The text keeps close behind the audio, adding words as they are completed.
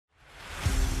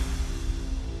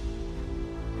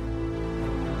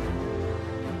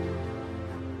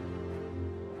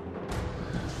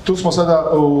Tu smo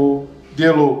sada u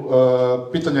dijelu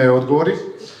pitanja i odgovori.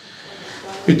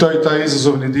 I to je taj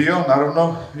izazovni dio,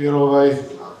 naravno, jer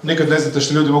nikad ne znate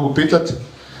što ljudi mogu pitati.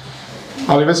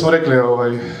 Ali već smo rekli,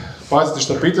 pazite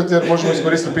što pitate, jer možemo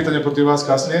iskoristiti pitanje protiv vas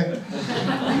kasnije.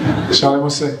 Šalimo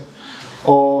se.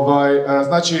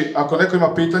 Znači, ako neko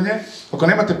ima pitanje, ako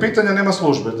nemate pitanja, nema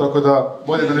službe, tako da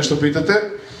bolje da nešto pitate.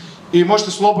 I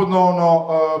možete slobodno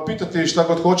pitati šta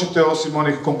god hoćete, osim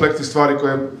onih kompleksnih stvari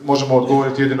koje možemo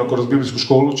odgovoriti jedino kroz biblijsku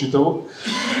školu, čitavu.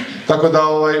 Tako da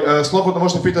slobodno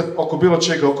možete pitati oko bilo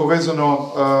čega, oko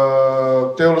vezano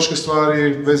teološke stvari,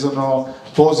 vezano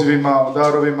pozivima,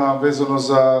 darovima, vezano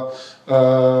za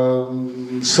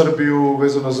Srbiju,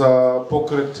 vezano za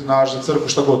pokret naš, za crkvu,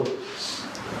 šta god.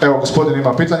 Evo, gospodin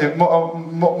ima pitanje.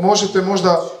 Možete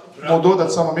možda mu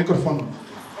dodati samo mikrofon?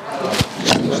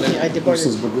 Ajde,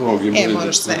 bolje.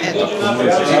 Moraš sve, eto.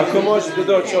 Ako možete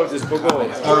doći ovdje zbog ovog.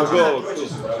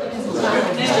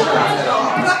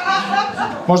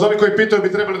 Možda ovi koji pitaju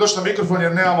bi trebali doći na mikrofon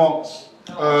jer nemamo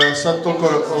sad toliko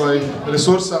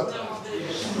resursa.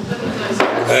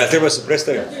 Treba se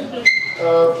predstaviti.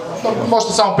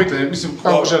 Možete samo pitanje, mislim,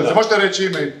 kako želite. Možete reći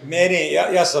ime.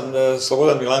 Ja sam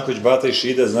Slobodan Milanković, Bata i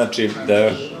Šida, znači da...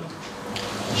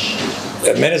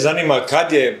 Mene zanima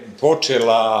kad je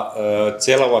počela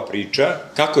cijela ova priča,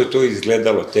 kako je to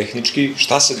izgledalo tehnički,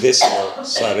 šta se desilo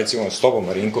sa, recimo, s tobom,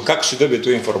 Marinko, kako si dobio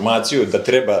tu informaciju da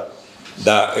treba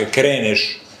da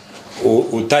kreneš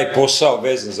u taj posao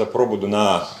vezan za probudu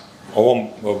na ovom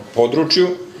području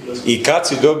i kad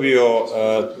si dobio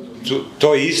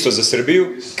to isto za Srbiju,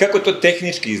 kako to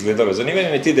tehnički izgledalo,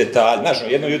 zanimaju me ti detalji, znaš,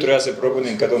 jedno jutro ja se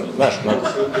probudim kad on, znaš,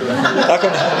 tako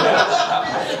ne.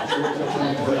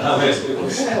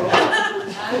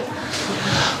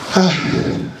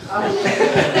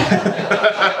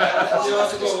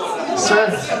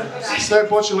 Sve je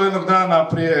počelo jednog dana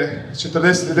prije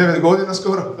 49 godina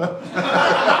skoro.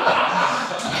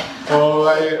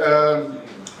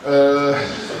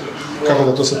 Kako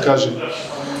da to sad kažem?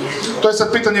 To je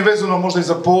sad pitanje vezano možda i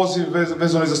za poziv,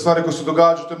 vezano i za stvari koje se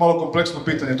događaju, to je malo kompleksno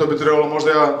pitanje, to bi trebalo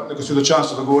možda ja neko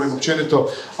svjedočanstvo da govorim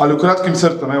općenito, ali u kratkim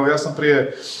crtama, evo ja sam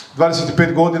prije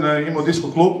 25 godina imao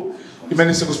disko klub i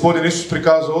meni se gospodin Isus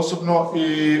prikazao osobno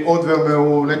i odveo me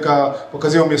u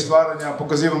pokazivao mi je stvaranja,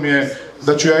 pokazivao mi je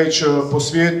da ću ja ići po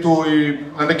svijetu i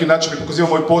na neki način mi pokazivao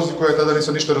moj poziv koji ja tada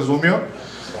nisam ništa razumio.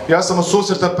 Ja sam od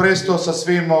susreta prestao sa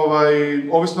svim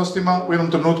ovisnostima u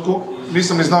jednom trenutku,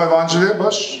 nisam ni znao evanđelje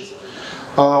baš,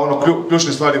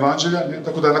 ključne stvari evanđelja,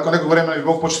 tako da nakon nekog vremena mi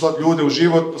Bog počeo slati ljude u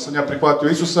život, pa sam ja prihvatio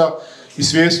Isusa i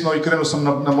svjesno i krenuo sam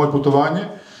na moje putovanje.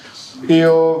 I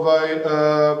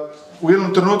u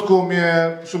jednom trenutku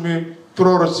su mi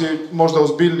proroci možda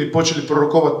ozbiljni počeli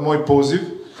prorokovati moj poziv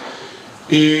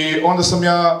i onda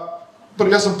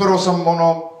sam prvo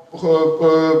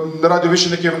radio više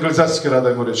neke evangelizacijske rada,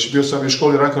 ajmo reći. Bio sam i u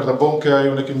školi Reinharda Bonkea i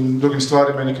u nekim drugim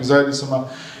stvarima i nekim zajednicama.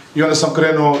 I onda sam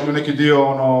krenuo u neki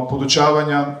dio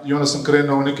podučavanja i onda sam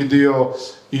krenuo u neki dio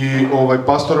i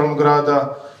pastoralnog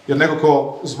rada, jer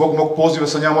nekako zbog mog poziva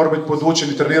sam ja morao biti podučen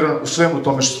i treniran u svemu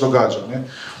tome što se događa. Ne?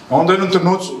 A onda u jednom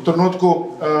trenutku,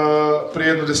 prije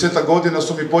jedno 10 godina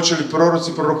su mi počeli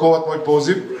proroci prorokovati moj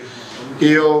poziv.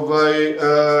 I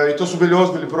to su bili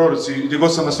ozbiljni proroci, gdje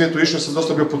god sam na svijetu išao, sam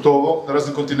dosta bio putovao na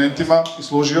raznim kontinentima i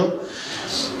služio.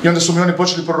 I onda su mi oni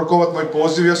počeli prorokovati moj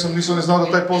poziv, ja nisam ne znao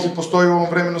da taj poziv postoji u ovom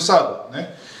vremenu sada.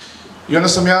 Ne? I onda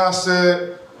sam ja se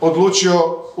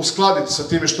odlučio uskladiti sa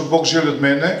time što Bog želi od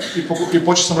mene i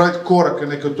počeo sam raditi korake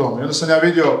neke od tome. I onda sam ja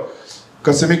vidio,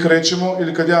 kad se mi krećemo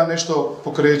ili kad ja nešto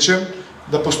pokrećem,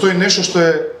 da postoji nešto što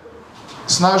je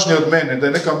snažnije od mene, da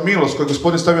je neka milost koju je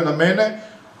Gospodin stavio na mene,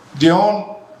 gdje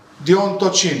on to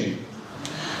čini.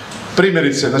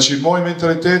 Primjerice, znači moj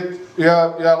mentalitet,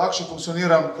 ja lakše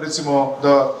funkcioniram recimo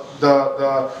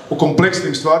da u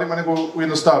kompleksnim stvarima nego u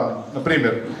jednostavnim. Na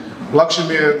primjer, lakše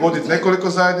mi je voditi nekoliko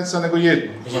zajednica nego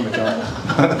jednu.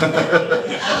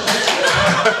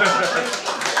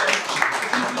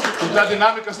 I ta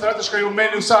dinamika strateška je u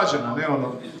meni usađena, ne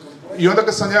ono. I onda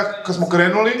kad smo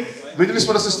krenuli, vidjeli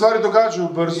smo da se stvari događaju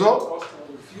brzo,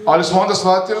 ali smo onda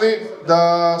shvatili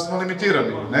da smo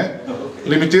limitirani, ne?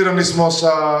 Limitirani smo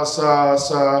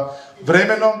sa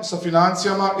vremenom, sa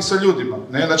financijama i sa ljudima,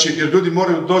 ne? Znači, jer ljudi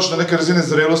moraju doći do neke razine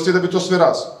zrelosti da bi to sve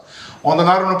raslo. Onda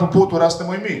naravno po putu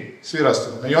rastemo i mi, svi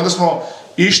rastemo. Ne? I onda smo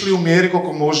išli u mjeri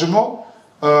koliko možemo,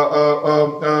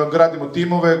 gradimo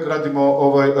timove,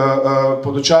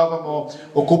 podučavamo,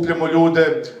 okupljamo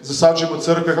ljude, zasađujemo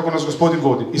crkve, kako nas Gospodin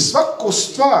vodi. I svaku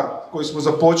stvar koju smo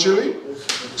započeli,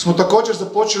 smo također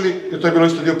započeli, jer to je bilo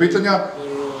isto dio pitanja,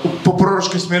 po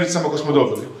proročkim smjernicama koje smo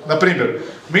dobili. Naprimjer,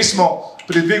 mi smo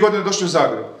prije 2 godine došli u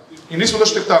Zagreb I nismo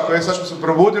došli tek tako, sad smo se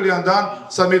probudili jedan dan,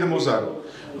 sad mi idemo u Zagreb.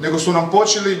 Nego su nam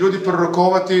počeli ljudi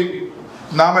prorokovati,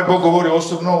 nama je Bog govorio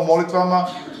osobno u molitvama,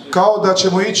 kao da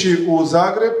ćemo ići u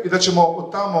Zagreb i da ćemo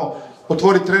od tamo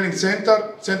otvoriti trening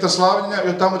centar slavljenja i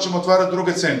od tamo ćemo otvarati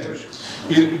druge centre.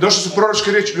 I došli su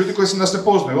proročke riječi, ljudi koji se nas ne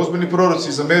poznaju, ozbiljni proroci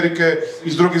iz Amerike,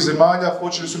 iz drugih zemalja,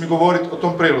 počeli su mi govoriti o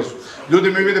tom prelazu.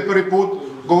 Ljudi me vide prvi put,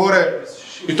 govore,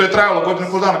 i to je trajalo godinu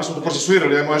i pol dana, mi smo to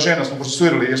procesuirali, ja i moja žena smo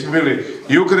procesuirali, jer smo bili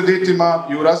i u kreditima,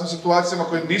 i u raznim situacijama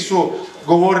koje nisu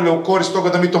govorile u korist toga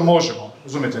da mi to možemo.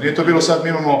 Razumijete, nije to bilo sad mi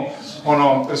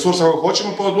imamo resursa kako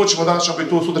hoćemo, pa odlučimo danas ćemo biti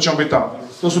tu, sutra ćemo biti tamo.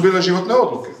 To su bile životne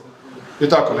odluke. Je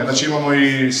tako, ne? Znači imamo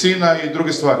i sina i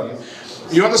druge stvari.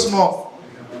 I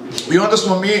onda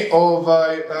smo mi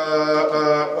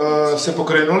se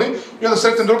pokrenuli i onda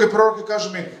sretnem druge proroke i kažu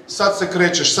mi sad se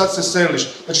krećeš, sad se seliš.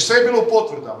 Znači sve je bilo u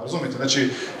potvrdama, razumijete? Znači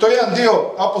to je jedan dio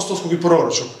apostolskog i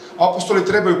proročkog. Apostoli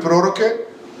trebaju proroke,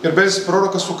 jer bez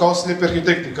proroka su kao slijepi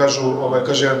arhitekti, kaže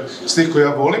jedan stih koji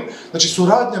ja volim. Znači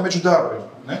suradnja među darovima.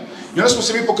 Ne? I onda smo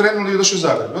se mi pokrenuli i došli u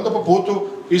Zagreb. I onda po putu,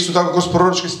 isto tako kroz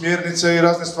proročke smjernice i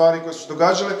razne stvari koje su se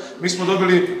događale, mi smo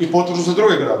dobili i potvrdu za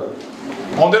druge gradove.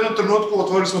 Onda u jednom trenutku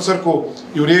otvorili smo crkvu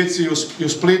i u Rijeci, i u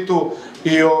Splitu,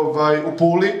 i u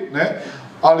Puli, ne?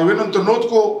 Ali u jednom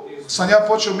trenutku sam ja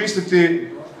počeo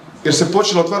misliti, jer se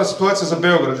počela otvarati situacija za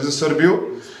Beograd i za Srbiju,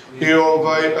 i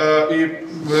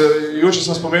jučer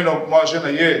sam spomenuo, moja žena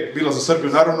je bila za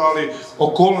Srbiju naravno, ali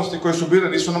okolnosti koje su bile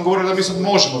nisu nam govorili da mi sad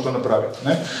možemo to napraviti,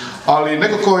 ne? Ali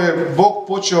nekako je Bog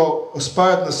počeo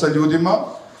spajati nas sa ljudima,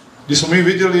 gdje smo mi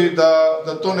vidjeli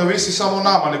da to ne ovisi samo o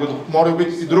nama, nego da moraju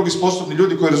biti i drugi sposobni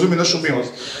ljudi koji razumiju našu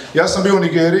milost. Ja sam bio u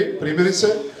Nigeriji, primjerice,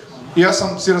 i ja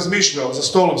sam si razmišljao, za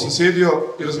stolom sam sjedio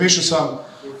i razmišljao sam,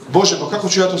 Bože, pa kako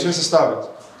ću ja to sve sastaviti?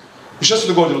 I šta se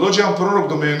dogodilo? Dođe jedan prorok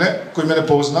do mene, koji mene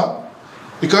pozna,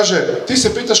 i kaže, ti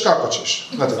se pitaš kako ćeš.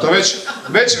 Znate, to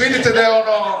već vidite da je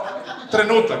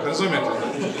trenutak, razumijete?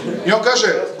 I on kaže,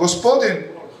 Gospodin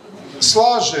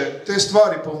slaže te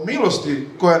stvari po milosti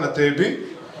koja je na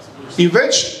tebi i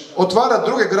već otvara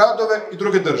druge gradove i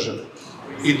druge države.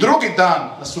 I drugi dan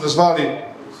nas su nazvali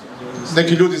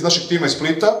neki ljudi iz našeg tima iz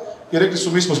Splita i rekli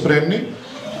su mi smo spremni.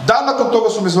 Dan nakon toga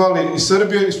su me zvali iz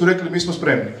Srbije i su rekli mi smo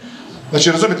spremni.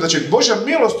 Znači, razumijete, znači, Božja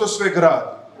milost to sve gradi.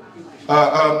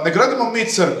 Ne gradimo mi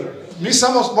crkvu. Mi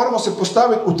samo moramo se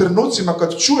postaviti u trenucima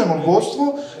kad čujemo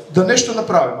vodstvo da nešto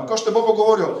napravimo. Kao što je Bobo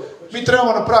govorio, mi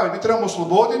trebamo napraviti, mi trebamo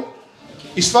osloboditi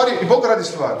i Bog radi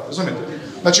stvari, razumijete?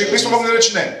 Znači, mi smo mogli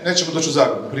reći nećemo doći u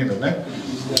Zagreb, na primjer, ne?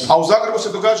 A u Zagrebu se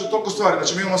događa toliko stvari,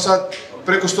 znači mi imamo sad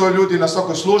preko 100 ljudi na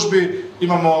svakoj službi,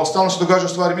 stalno se događaju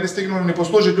stvari, mi ne stignemo ni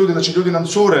poslužiti ljudi, znači ljudi nam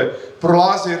cure,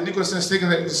 prolaze jer niko se ne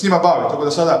stigne s njima baviti, tako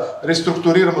da sada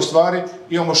restrukturiramo stvari,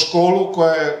 imamo školu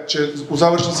koja će u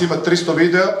završnici imati 300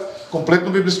 videa,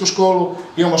 kompletnu biblijsku školu,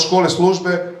 imamo škole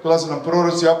službe, dolaze nam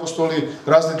proroci, apostoli,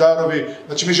 razni darovi,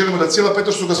 znači mi želimo da cijela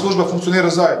petoška služba funkcionira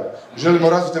zajedno, želimo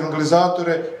razviti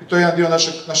evangelizatore i to je jedan dio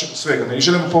našeg svega, ne? I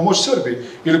želimo pomoć Srbiji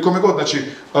ili kome god, znači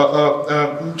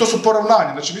to su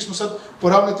poravnanje, znači mi smo sad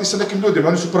poravnati sa nekim ljudima,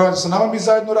 oni su poravnati sa nama, mi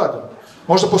zajedno radimo.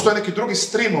 Možda postoje neki drugi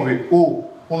streamovi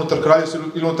unutar kraljevstva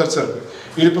ili unutar crkve,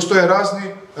 ili postoje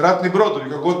razni ratni brodovi,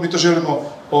 kako god mi to želimo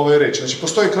reći. Znači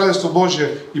postoji kraljevstvo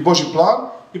Božje i Božji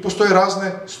plan, i postoje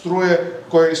razne struje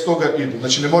koje iz toga idu.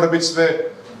 Znači ne mora biti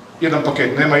sve jedan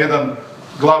paket, nema jedan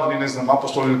glavni,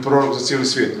 apostol ili prorok za cijeli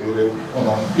svijet.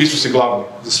 Isus je glavni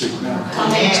za svih.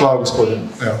 Slava Gospodinu.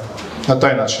 Evo, na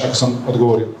taj način, ako sam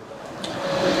odgovorio.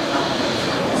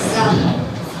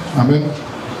 Amen.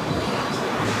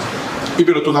 I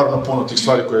bilo tu naravno puno tih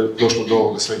stvari koje je došlo do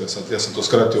ovoga svega sad. Ja sam to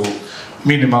skratio u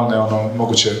minimalne,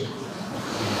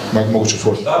 moguću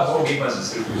formu. Da, Bog ima za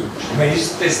Srbiju. Ima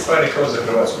iste stvari kao za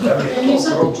Hrvatsku. Da li je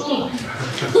to problem?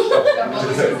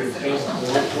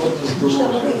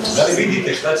 Da li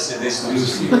vidite šta će se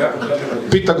desiti?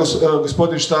 Pita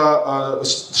gospodin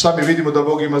šta mi vidimo da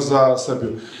Bog ima za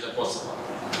Srbiju.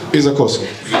 I za Kosovo.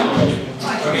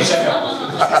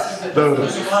 Dobro.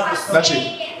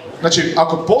 Znači,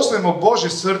 ako poznajemo Božje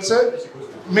srce,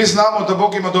 mi znamo da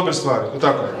Bog ima dobre stvari.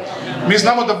 Tako? Mi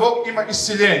znamo da Bog ima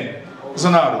isciljenje za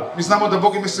narod. Mi znamo da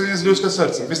Bog ima isciljenje za ljudska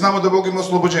srca. Mi znamo da Bog ima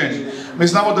oslobođenje. Mi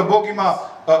znamo da Bog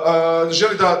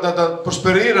želi da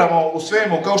prosperiramo u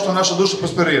svemu kao što naša duša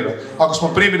prosperira. Ako smo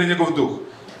primili njegov duh.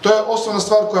 To je osnovna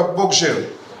stvar koja Bog želi.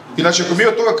 I znači, ako mi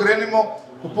od toga krenemo,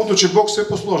 u putu će Bog sve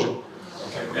posložiti.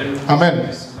 Amen.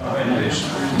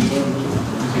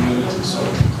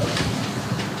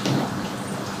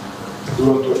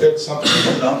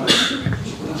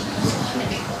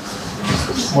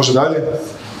 Može dalje?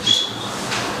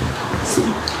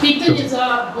 Pitanje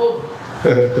za Bobu.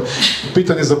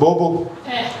 Pitanje za Bobu?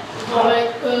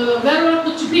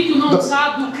 Verovatno će biti u Novom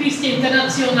Sadu, Krist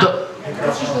internacionalan.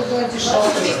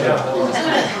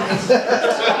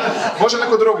 Može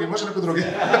neko drugi, može neko drugi.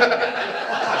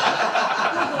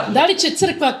 Da li će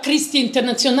crkva Krist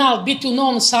internacional biti u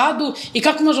Novom Sadu i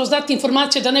kako možemo dati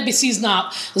informacije da ne bi svi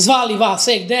zvali vas,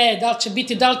 gde je, da li će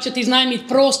biti, da li ćete iznajmiti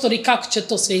prostor i kako će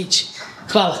to sve ići?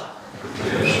 Hvala.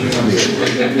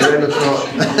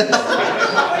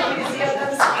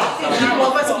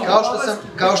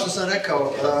 Kao što sam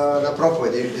rekao na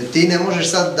propovedi, ti ne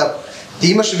možeš sad da,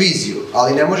 ti imaš viziju,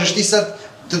 ali ne možeš ti sad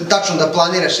tačno da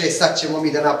planiraš, sad ćemo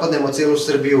mi da napadnemo cijelu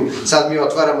Srbiju, sad mi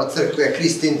otvaramo crkve,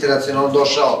 Krist internacionalno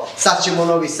došao, sad ćemo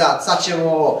Novi Sad, sad ćemo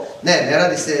ovo. Ne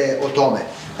radi se o tome.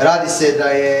 Radi se da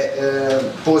je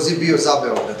poziv bio za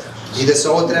Beograd i da se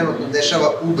ovo trenutno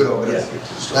dešava u Beogradu.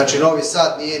 Znači, Novi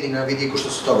Sad nije ni na vidiku što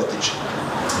se toga tiče.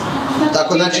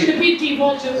 Tako, znači,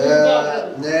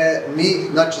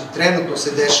 trenutno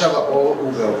se dešava ovo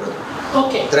u Beogradu.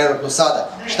 Trenutno sada.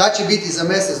 Šta će biti za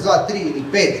mesec, 2, 3 ili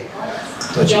 5?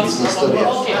 To će biti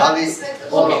istorija. Ali,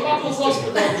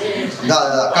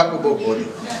 da, kako Bog vodi.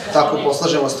 Tako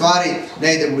poslažemo stvari,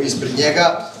 ne idemo ispred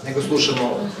njega, nego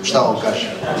slušamo šta on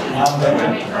kaže.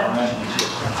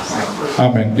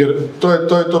 Amen. Jer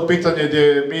to je to pitanje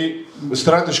gdje mi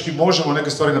strateški možemo neke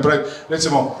stvari napraviti.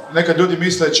 Recimo, nekad ljudi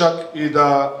misle čak i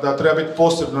da treba biti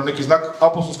posebno neki znak.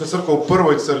 Apostolska crkva u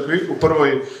prvoj crkvi, u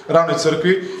prvoj ranoj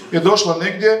crkvi, je došla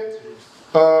negdje,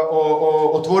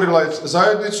 otvorila je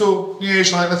zajednicu, nije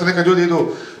išla, nekad ljudi idu,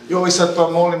 joj sad pa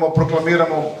molimo,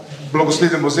 proklamiramo,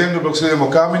 blagoslijedimo zemlju, blagoslijedimo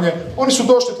kamenje. Oni su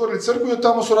došli, otvorili crkvu i od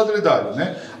tamo su radili dalje,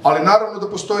 ne? Ali naravno da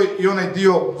postoji i onaj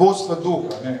dio vodstva duha,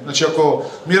 ne? Znači ako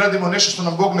mi radimo nešto što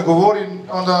nam Bog ne govori,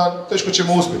 onda teško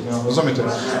ćemo uspjeti, ne? Razumite?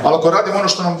 Ali ako radimo ono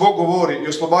što nam Bog govori i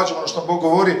oslobađamo ono što nam Bog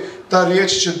govori, ta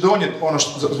riječ će donijeti ono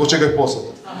zbog čega je poslata.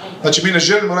 Znači mi ne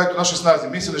želimo raditi u našoj snazi,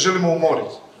 mi se ne želimo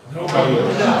umoriti.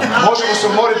 Možemo se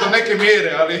umoriti do neke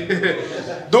mjere, ali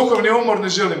duhovni umor ne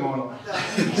želimo ono.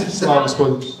 Slava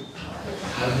Gospodinu.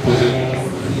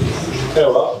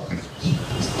 Evo.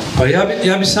 Pa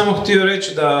ja bi samo htio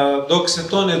reći da dok se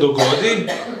to ne dogodi,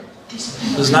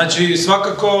 znači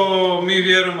svakako mi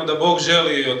vjerujemo da Bog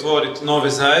želi otvoriti nove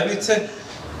zajednice,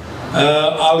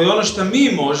 ali ono što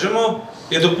mi možemo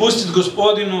je dopustiti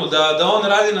Gospodinu da On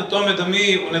radi na tome da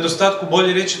mi, u nedostatku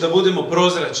bolje reći, da budemo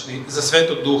prozračni za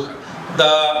Svetog Duha.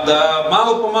 Da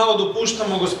malo po malo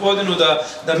dopuštamo Gospodinu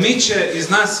da miče iz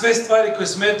nas sve stvari koje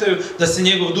smetaju, da se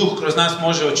njegov duh kroz nas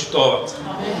može očitovati.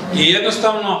 I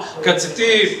jednostavno, kad se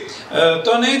ti,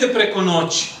 to ne ide preko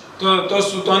noći.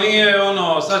 To nije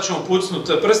ono, sad ćemo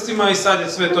pucnuti prstima i sad je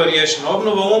sve to riješeno.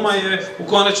 Obnova uma je u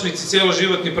konačnici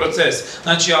cjeloživotni proces.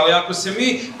 Znači, ali ako se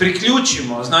mi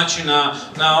priključimo, znači,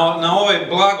 na ovaj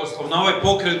blagoslov, na ovaj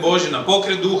pokret Božji, na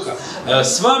pokret duha,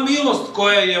 sva milost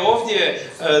koja je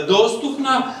ovdje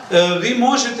dostupna, vi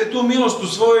možete tu milost u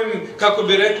svojim, kako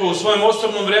bi rekao, u svojem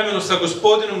osobnom vremenu sa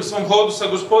Gospodinom, u svom hodu sa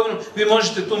Gospodinom, vi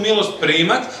možete tu milost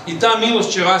primati i ta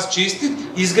milost će vas čistiti,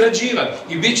 izgrađivati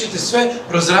i bit ćete sve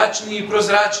prozračniji i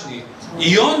prozračniji.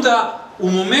 I onda u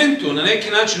momentu, na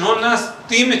neki način,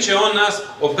 time će on nas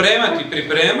opremati i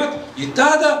pripremati i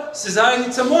tada se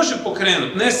zajednica može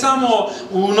pokrenuti. Ne samo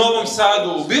u Novom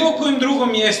Sadu, u bilo kojem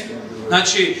drugom mjestu.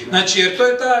 Znači, jer to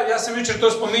je ja sam jučer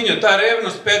to spominjao, ta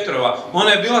revnost Petrova,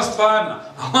 ona je bila stvarna,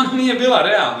 a ona nije bila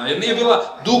realna, jer nije bila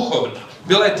duhovna,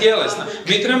 bila je tjelesna.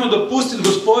 Mi trebamo dopustiti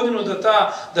Gospodinu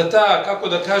da ta, kako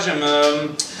da kažem,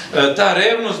 ta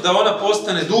revnost, da ona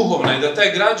postane duhovna i da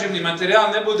taj građevni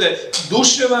materijal ne bude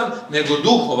duševan, nego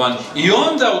duhovan. I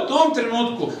onda u tom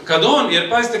trenutku, kad on, jer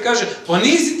pazite, kaže,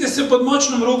 ponizite se pod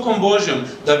moćnom rukom Božjom,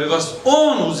 da bi vas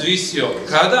on uzvisio.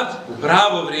 Kada? U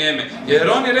pravo vrijeme. Jer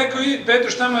on je rekao,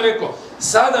 Petru šta mu je rekao?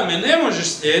 Sada me ne možeš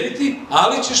slijediti,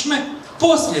 ali ćeš me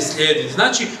poslije slijediti.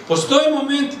 Znači, postoji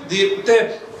moment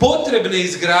te potrebne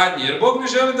izgradnje, jer Bog ne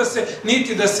želi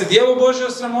niti da se djelo Božje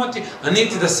osramoti, a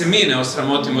niti da se mi ne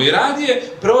osramotimo. I radi je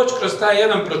proći kroz taj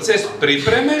jedan proces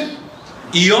pripreme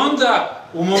i onda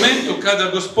u momentu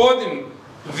kada Gospodin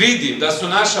vidi da su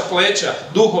naša pleća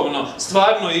duhovno,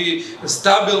 stvarno i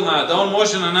stabilna, da on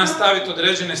može na nas staviti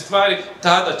određene stvari,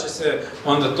 tada će se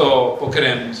onda to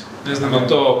pokrenuti. Ne znam da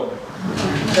to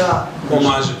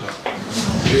pomaže.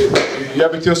 Ja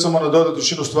bih htio samo nadodati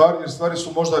još jednu stvar, jer stvari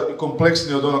su možda i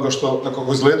kompleksnije od onoga na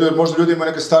kako izgledaju, jer možda ljudi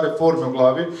imaju neke stare forme u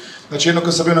glavi. Znači, jedno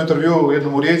kad sam bio na intervjuu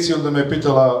jednom u Rijeci, onda me je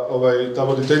pitala ta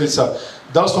voditeljica,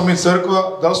 da li smo mi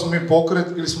crkva, da li smo mi pokret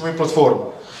ili smo mi platforma.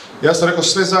 Ja sam rekao,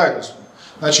 sve zajedno smo.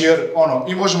 Znači, jer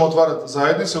i možemo otvarati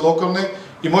zajednice lokalne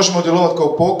i možemo djelovati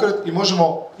kao pokret i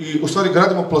možemo, i u stvari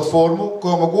gradimo platformu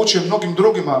koja omogućuje mnogim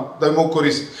drugima da je mogu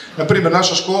koristiti. Naprimjer,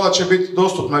 naša škola će biti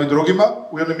dostupna i drugima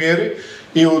u jednoj mjeri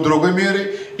i u drugoj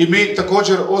mjeri i mi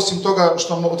također, osim toga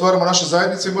što otvaramo naše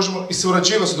zajednice, možemo i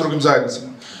surađivati sa drugim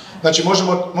zajednicama. Znači,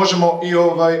 možemo i,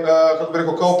 kako bih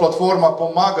rekao, kao platforma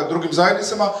pomagati drugim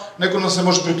zajednicama, neko nam se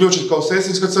može priključiti kao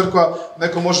sestrinska crkva,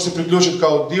 neko može se priključiti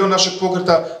kao dio našeg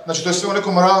pokreta, znači to je sve u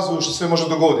nekom razvoju što sve može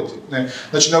dogoditi.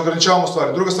 Znači, ne ograničavamo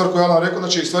stvari. Druga stvar koju ja vam rekao,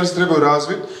 znači, stvari se trebaju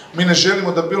razviti, mi ne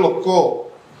želimo da bilo ko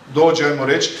dođe, ajmo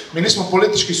reći, mi nismo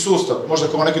politički sustav, možda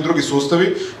kao neki drugi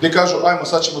sustavi, gdje kažu, ajmo,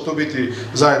 sad ćemo tu biti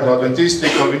zajedno adventisti,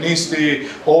 kalvinisti,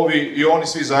 ovi i oni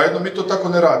svi zajedno, mi to tako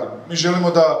ne radimo. Mi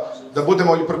želimo da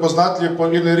budemo prepoznatljivi po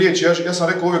jednoj riječi. Ja sam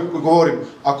rekao, uvijek govorim,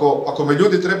 ako me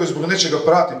ljudi trebaju zbog nečega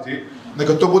pratiti,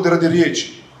 neka to bude radi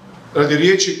riječi. Radi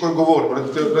riječi koju govorimo,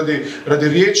 radi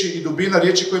riječi i dubina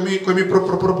riječi koje mi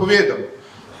propovijedamo.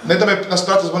 Ne da me nas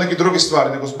prate zbog nekih drugih stvari,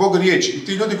 nego zbog riječi. I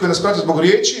ti ljudi koji nas prate zbog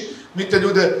riječi, mi te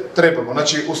ljude trebamo.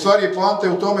 Znači, u stvari poanta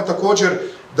je u tome također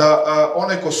da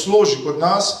onaj ko služi kod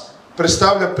nas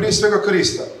predstavlja prije svega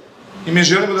Krista. I mi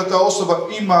želimo da ta osoba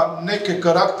ima neke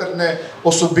karakterne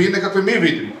osobine kakve mi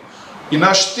vidimo. I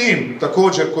naš tim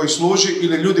također koji služi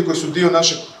ili ljudi koji su dio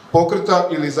našeg pokreta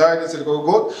ili zajednice ili kako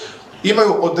god,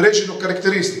 imaju određenu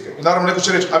karakteristike. I naravno neko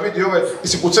će reći, a vidi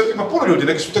mislim, u crkvi ima puno ljudi,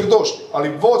 neki su tek došli,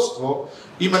 ali vodstvo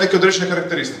ima neke određene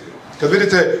karakteristike. Kad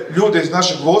vidite ljude iz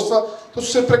našeg vodstva, to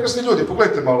su sve prekrasni ljudi,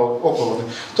 pogledajte malo okolo.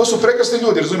 To su prekrasni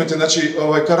ljudi, razumijete, znači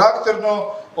karakterno,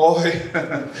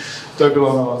 to je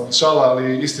bilo šala,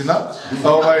 ali istina.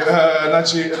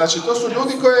 Znači, to su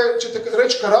ljudi koje ćete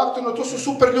reći karakterno, to su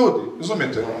super ljudi,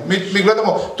 razumijete. Mi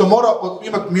gledamo, to mora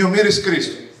imati miris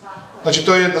Kristu. Znači,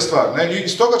 to je jedna stvar, ne? I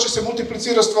iz toga će se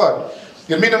multiplicirati stvari.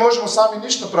 Jer mi ne možemo sami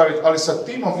ništa napraviti, ali sa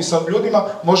timom i sa ljudima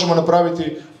možemo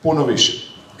napraviti puno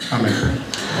više. Amen.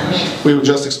 We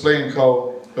will just explain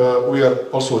how we are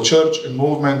also a church, a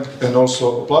movement, and also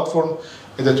a platform,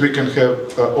 and that we can have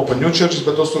open new churches,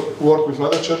 but also work with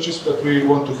other churches. But we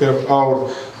want to have our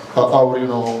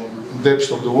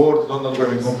depth of the word, not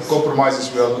going compromises.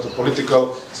 We are not a political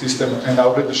system, and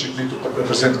our leadership need to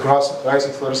represent Christ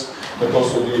at first, but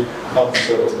also the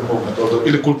atmosphere of the movement,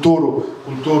 ili kulturu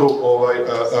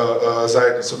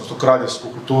zajednice, odnosno kraljevsku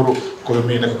kulturu koju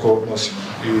mi nekako nosimo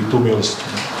i tu milost.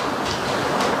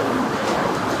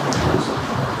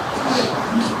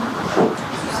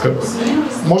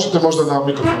 Možete možda na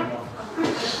mikrofon,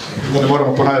 da ne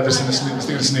moramo ponavljati jer se ne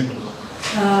stigne snimati.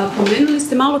 Pomenuli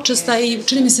ste malo časta i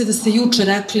čini mi se da ste juče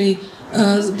rekli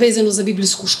vezano za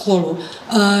biblijsku školu.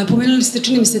 Pomenuli ste,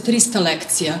 čini mi se, 300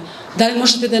 lekcija. Da li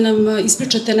možete da nam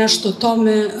ispričate nešto o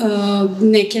tome,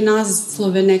 neke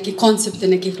naslove, neke koncepte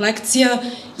nekih lekcija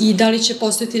i da li će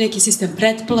postojati neki sistem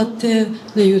pretplate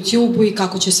na YouTube-u i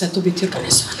kako će sve to biti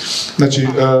organizovano? Znači,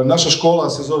 naša škola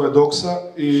se zove Doksa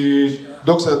i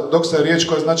Doksa je riječ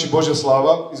koja znači Božja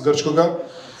slava iz grčkoga.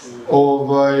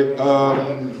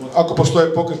 Ako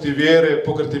postoje pokreti vjere,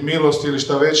 pokreti milosti ili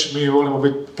šta već, mi volimo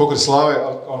biti pokret slave,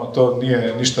 ali to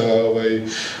nije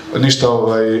ništa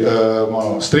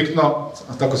striktno,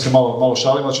 tako se malo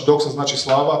šalimo. Znači, Doksa znači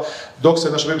slava. Doksa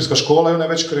je naša biblijska škola i ona je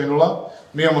već krenula.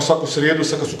 Mi imamo svaku srijedu,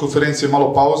 svaka su konferencije,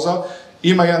 malo pauza.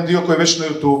 Ima jedan dio koji je već na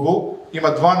YouTube-u, ima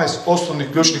 12 osnovnih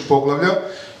ključnih poglavlja.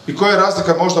 I koja je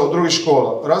razlika možda od drugih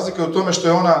škola? Razlika je u tome što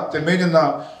je ona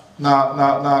temeljena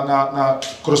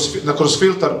kroz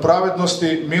filtar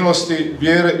pravednosti, milosti,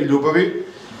 vjere i ljubavi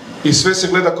i sve se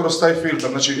gleda kroz taj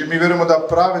filtar. Znači, mi vjerujemo da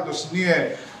pravednost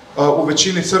nije u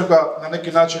većini crkva na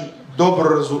neki način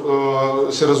dobro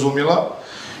se razumjela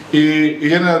i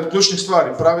jedna od ključnih stvari,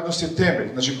 pravednost je temelj.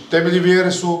 Znači, temelji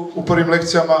vjere su u prvim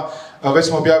lekcijama, već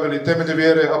smo objavili temelje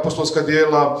vjere, apostolska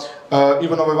djela,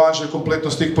 Ivanovo evanđelje,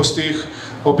 kompletno stih po stih,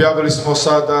 objavili smo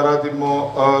sada,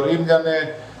 radimo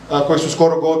Rimljane, koji su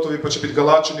skoro gotovi, pa će biti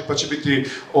Galačani, pa će biti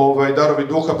darovi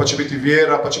duha, pa će biti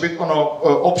vjera, pa će biti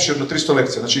opširno 300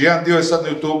 lekcija. Znači, jedan dio je sad na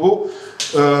YouTube-u,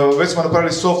 već smo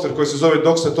napravili software koji se zove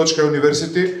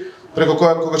doxa.university, preko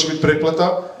koga će biti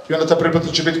pretplata i onda ta pretplata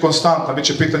će biti konstantna, bit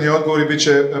će pitanje i odgovori, bit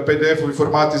će PDF-ovi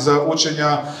formati za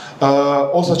učenja,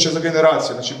 ostaće za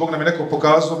generacije. Znači, Bog nam je neko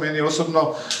pokazao, meni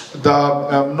osobno, da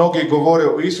mnogi govore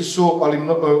o Isusu, ali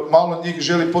malo njih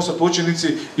želi postati učenici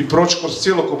i proći kroz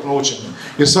cjelokupno učenje.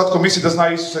 Jer svatko misli da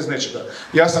zna Isusa iz nečega.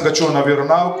 Ja sam ga čuo na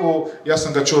vjeronauku, ja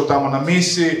sam ga čuo tamo na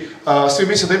misiji, svi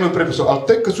misle da imaju pretpostavku, ali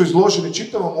tek kad su izloženi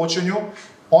čitavom učenju,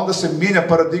 onda se mijenja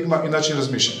paradigma i način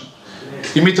razmišljanja.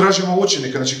 I mi tražimo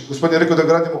učenike, znači Gospodin je rekao da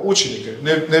gradimo učenike,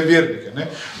 ne vjernike. Ne?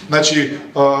 Znači,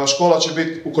 škola će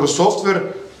biti kroz software,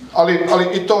 Ali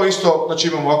i to isto, znači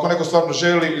imamo, ako neko stvarno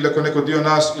želi, ili ako je neko dio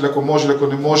nas, ili ako može, ili ako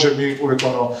ne može, mi uvijek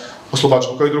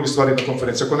oslobađamo, kao i druge stvari na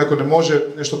konferenciji. Ako neko ne može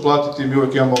nešto platiti, mi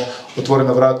uvijek imamo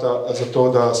otvorena vrata za to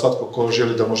da svatko ko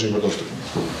želi da može imati dostupno.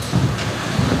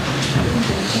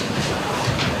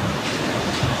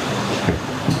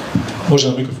 Može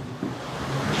na mikrofon.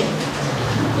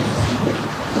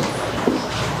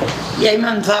 Ja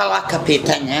imam 2 laka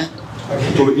pitanja.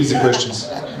 To easy questions.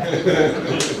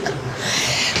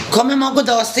 Kome mogu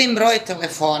da ostavim broj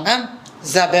telefona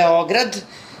za Beograd,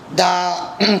 da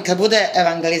kad bude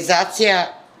evangelizacija,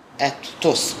 eto,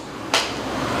 tu sam.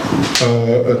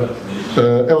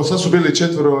 Evo, sad su bili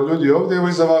 4 ljudi ovdje, evo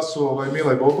iza vas su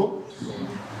Mila i Bobo.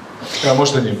 Evo,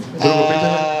 možete njim. Drugo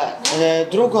pitanje?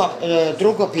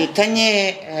 Drugo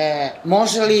pitanje,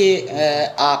 može li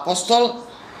apostol,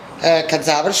 kad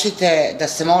završite, da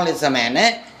se moli za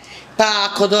mene, pa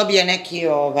ako dobije neki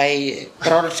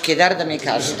proročki dar da mi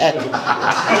kaže, eto.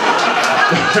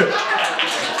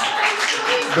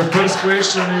 The first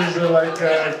question is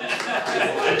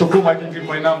to whom I can give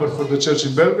my number for the church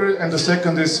in Belgrade, and the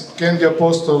second is, can the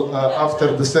apostle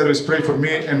after the service pray for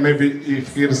me, and maybe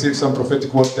if he receives some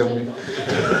prophetic word, tell me.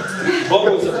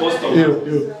 Bogu za apostol. You.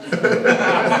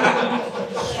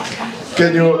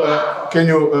 Can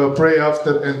you pray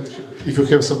after, and if you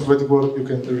have some prophetic word, you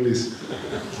can release.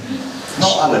 No,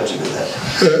 I'll let you do that.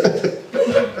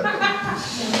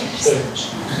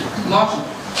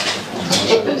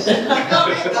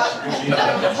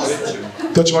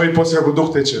 To ćemo vidjeti poslije kako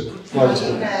duh teče.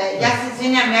 Ja se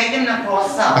izvinjam, ja idem na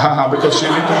posao. Aha, because she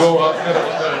need to go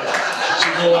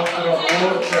after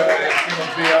work,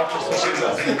 cannot be after, so she's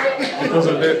asking, because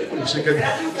of that, she can...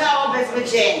 Ja sam za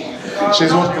obezbeđenje.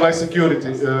 She's working like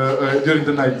security during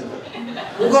the night.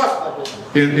 U Gospodu.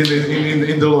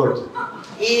 In the Lord.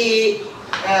 I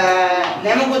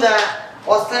ne mogu da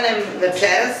ostanem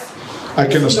večeras.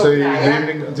 I cannot stay in the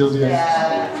evening until the end.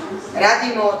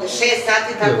 Radimo od 6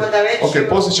 sati, tako da već... Ok,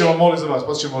 poslije ćemo moliti za vas,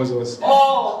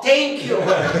 Oh, thank you!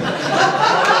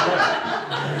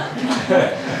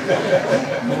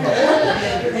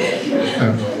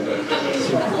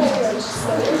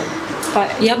 Pa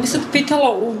ja bi sad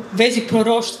pitala u vezi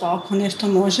proroštva, ako nešto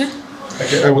može.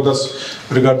 Okay, I would ask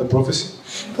regard the prophecy.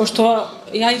 Pošto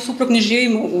ja i suprug ne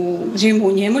živimo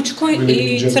u Njemačkoj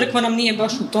i crkva nam nije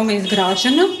baš u tome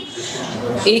izgrađena.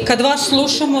 I kad vas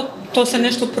slušamo, to se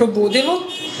nešto probudilo.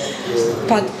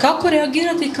 Pa kako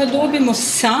reagirati kad dobijemo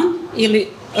san ili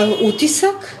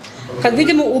utisak, kad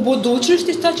vidimo u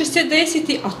budućnosti šta će se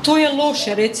desiti, a to je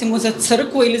loše, recimo za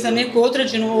crkvu ili za neku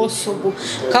određenu osobu.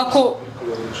 Kako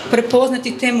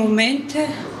prepoznati te momente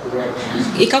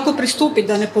i kako pristupiti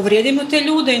da ne povrijedimo te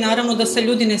ljude i naravno da se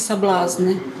ljudi ne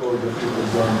sablazne.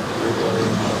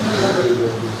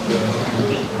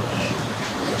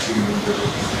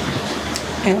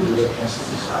 Evo.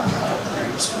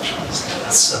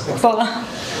 Hvala.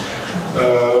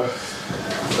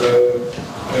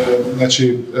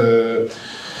 Znači,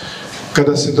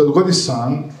 kada se dogodi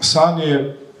san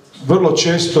je vrlo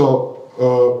često,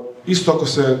 isto ako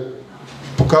se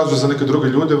pokazuje za neke druge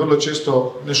ljude, vrlo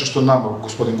često nešto što nama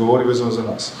Gospodin govori vezano za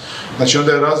nas. Znači,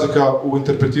 onda je razlika u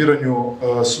interpretiranju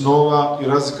snova i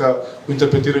razlika u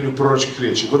interpretiranju proročkih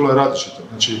riječi. Vrlo je različito.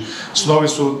 Znači, snovi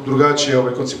su drugačije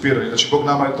koncipirani. Znači, Bog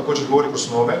nama također govori kroz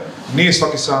snove. Nije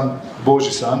svaki san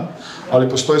Božji san, ali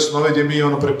postoje snove gdje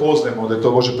mi prepoznajemo da je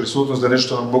to Božja prisutnost, da je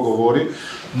nešto nam Bog govori.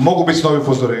 Mogu biti snovi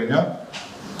upozorenja,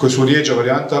 koji su rijeđa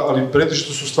varijanta, ali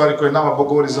pretežito su stvari koje nama Bog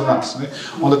govori za nas. Ne?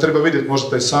 Onda treba vidjeti možda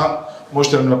taj san,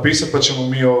 možete nam napisati pa ćemo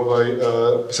mi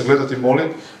sagledati i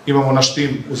moliti. Imamo naš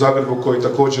tim u Zagrebu koji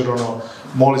također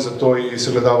moli za to i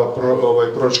sagledava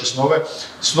proročke snove.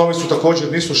 Snovi su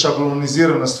također, nisu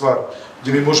šablonizirana stvar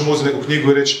gdje mi možemo uzeti neku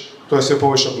knjigu i reći to je sve po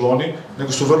ovoj šabloni,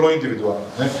 nego su vrlo individualne.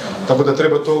 Ne? Tako da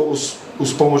treba to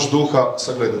uz pomoć duha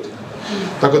sagledati.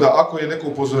 Tako da ako je neko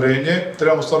upozorenje,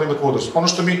 trebamo stvarno imati mudrost. Ono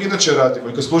što mi inače radimo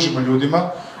i kad služimo ljudima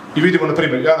i vidimo,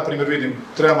 ja na primjer vidim,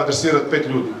 trebam adresirati 5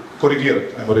 ljudi, korigirati,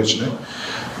 ajmo reći, ne?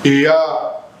 I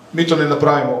mi to ne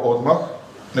napravimo odmah,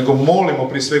 nego molimo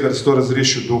prije svega da se to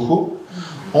razriješi u duhu,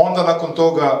 onda nakon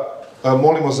toga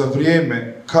molimo za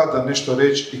vrijeme kada nešto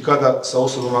reći i kada sa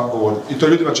osobama govoriti. I to je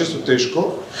ljudima često teško,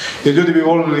 jer ljudi bi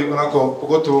volili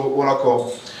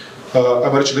pogotovo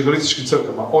ajmo reći, legalističkim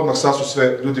crkvama, odmah sasu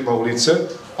sve ljudima u lice,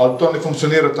 ali to ne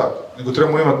funkcionira tako. Nego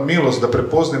trebamo imati milost da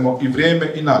prepoznemo i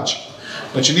vrijeme i način.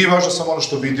 Znači, nije važno samo ono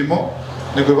što vidimo,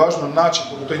 nego je važno način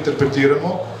kako to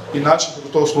interpretiramo i način kako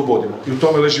to oslobodimo. I u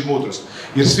tome leži mudrost.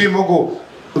 Jer svi mogu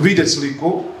vidjeti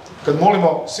sliku, kad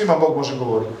molimo, svima Bog može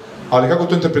govoriti. Ali kako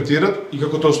to interpretirati i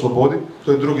kako to osloboditi,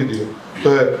 to je drugi dio.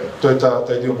 To je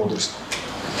taj dio mudrosti.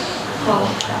 Hvala.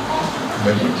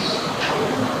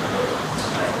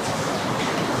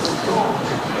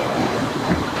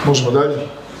 Možemo dalje?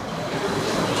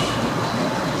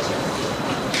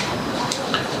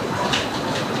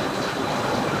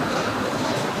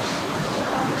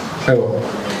 Evo.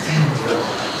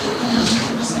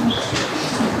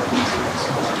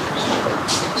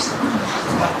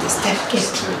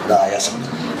 Da, ja sam.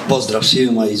 Pozdrav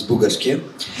svima iz Bugarske.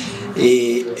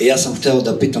 I ja sam htio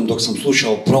da pitam, dok sam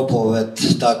slušao propoved,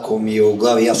 tako mi je u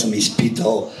glavi, ja sam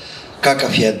ispitao kakav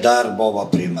je dar Boga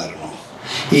primarno.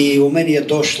 I u meni je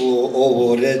došlo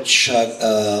ovo reč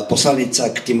poslanica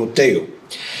k Timoteju.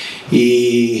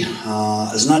 I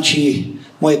znači,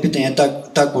 moje pitanje je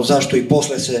tako zašto i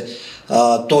posle se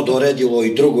to doredilo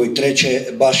i drugo i treće,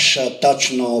 baš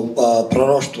tačno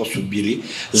proroštvo su bili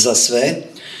za sve.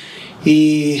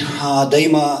 I da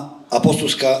ima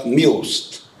apostolska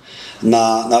milost.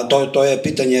 To je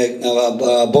pitanje,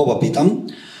 Boga pitam,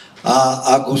 a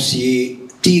ako si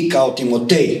ti kao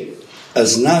Timotej,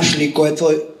 znaš li ko je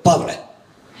tvoj Pavle?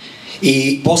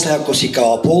 I posle ako si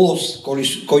kao Apolos,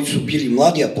 koji su bili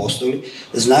mladi apostoli,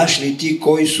 znaš li ti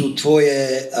koji su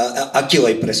tvoje Akila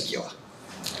i Preskila?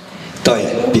 To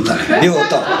je pitanje. Bilo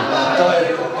to?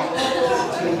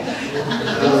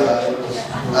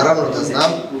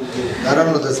 Naravno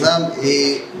da znam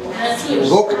i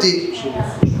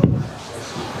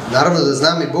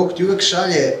Bog ti uvek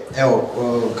šalje, evo,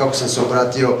 kako sam se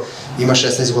obratio, ima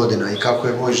 16 godina i kako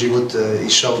je moj život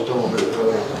išao u tom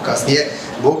kasnije,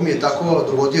 Bog mi je tako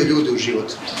dovodio ljude u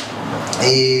život.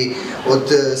 I od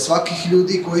svakih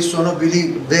ljudi koji su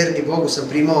bili verni Bogu sam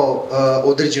primao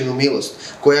određenu milost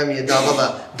koja mi je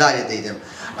davala dalje da idem.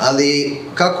 Ali,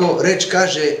 kako reč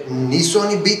kaže, nisu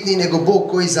oni bitni nego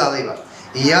Bog koji zaliva.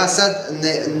 I ja sad,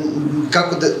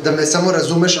 kako da me samo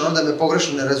razumeš, da me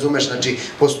pogrešno ne razumeš, znači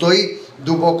postoji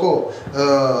duboko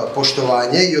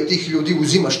poštovanje i od tih ljudi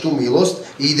uzimaš tu milost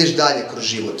i ideš dalje kroz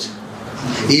život.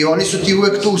 I oni su ti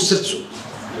uvek tu u srcu.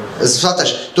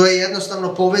 Shvataš, to je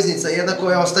jednostavno poveznica, jedna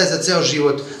koja ostaje za ceo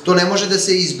život. To ne može da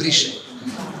se izbriše.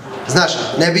 Znaš,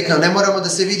 nebitno, ne moramo da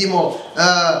se vidimo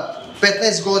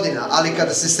 15 godina, ali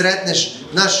kada se sretneš,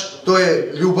 znaš, to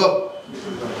je ljubav,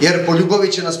 jer po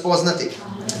ljubavi će nas poznati.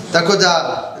 Tako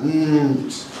da,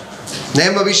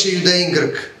 nema više Judejin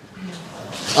Grk,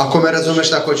 ako me razumeš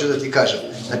šta hoću da ti kažem.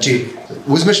 Znači,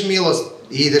 uzmeš milost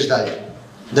i ideš dalje,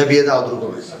 da bi je dao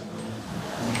drugome.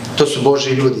 To su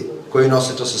Božji ljudi koji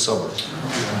nose to sa sobom.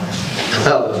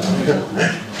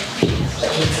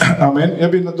 Amen. Ja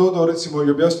bih nadodao, recimo, i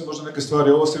objasnio možda neke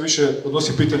stvari. Ovo se više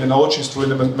odnosi pitanje na očinstvo i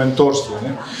na mentorstvo.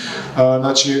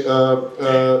 Znači,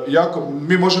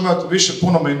 mi možemo imati više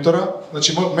puno mentora.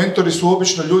 Znači, mentori su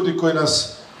obično ljudi koji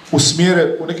nas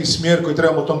usmjere u neki smjer koji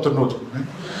trebamo u tom trenutku.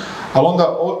 Ali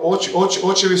onda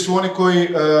očevi su oni koji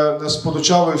nas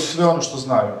podučavaju sve ono što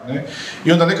znaju.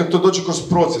 I onda nekad to dođe kroz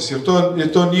proces, jer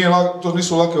to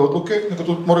nisu lake odluke, nego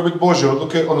to moraju biti Božje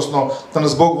odluke, odnosno da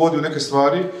nas Bog vodi u neke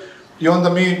stvari. I onda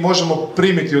mi možemo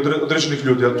primiti određenih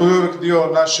ljudi, ali tu je uvijek dio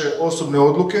naše osobne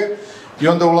odluke i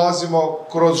onda ulazimo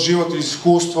kroz život i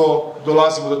iskustvo,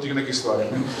 dolazimo do tih nekih stvari.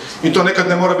 I to nekad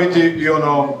ne mora biti i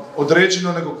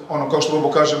određeno, nego kao što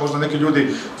Bobo kaže, možda neki ljudi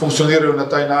funkcioniraju na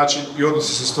taj način i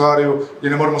odnosi se stvaraju i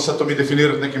ne moramo sad to mi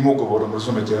definirati nekim ugovorom,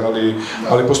 razumijete,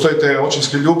 ali postoje te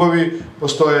očinske ljubavi,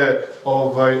 postoje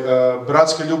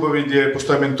bratske ljubavi gdje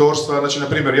postoje mentorstva. Znači, na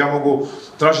primjer, ja mogu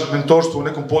tražiti mentorstvo u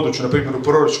nekom području, na primjer u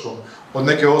proročkom, od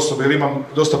neke osobe, jer imam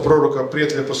dosta proroka,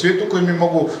 prijatelja po svijetu koji mi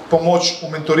mogu pomoći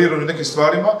u mentoriranju nekim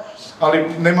stvarima, ali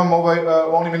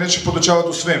oni mi neće podučavati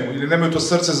u svemu, ili nemaju to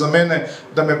srce za mene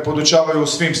da me podučavaju u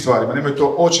svim stvarima, nemaju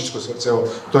to očinsko srce, evo,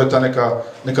 to je ta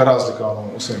neka razlika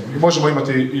u svemu. I možemo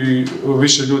imati i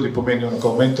više ljudi po meni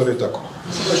kao mentori i tako.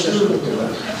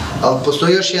 Ali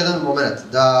postoji još jedan moment,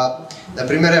 da, na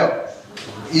primjer, evo,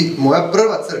 i moja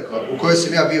prva crkva u kojoj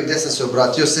sam ja bio, gdje sam se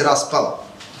obratio, se raspala.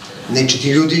 Znači, ti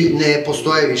ljudi ne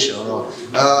postoje više,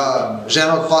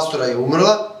 žena od pastora je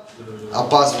umrla, a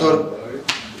pastor,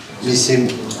 mislim,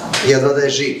 jedva da je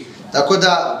živ. Tako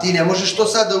da ti ne možeš to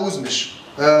sad da uzmeš,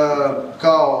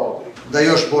 kao da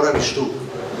još boraviš tu.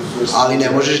 Ali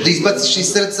ne možeš da izbaciš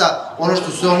iz srca ono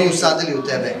što su oni usadili u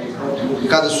tebe,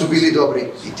 kada su bili dobri.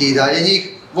 I ti i dalje njih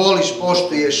voliš,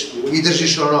 poštuješ i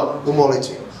držiš u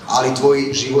molitvi. Ali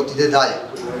tvoj život ide dalje.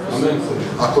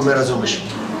 Ako me razumeš.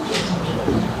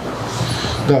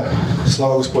 Da,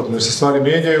 slava Gospodinu, jer se stvari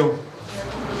mijenjaju.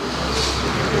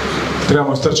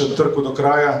 Trebamo istrčati trku do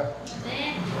kraja.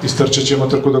 Istrčat ćemo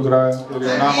trku do kraja, jer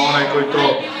je nama onaj koji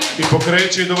to i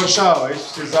pokreće i dovršava.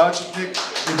 Isus je začetnik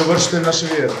i dovršitelj naše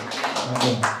vjere.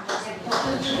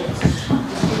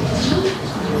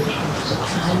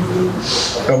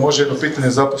 Evo, može jedno pitanje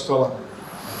za apostola.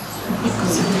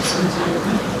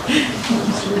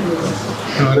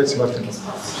 Evo, reci Martin.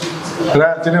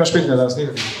 Rajan, ti nemaš pitanja danas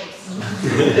nikakve?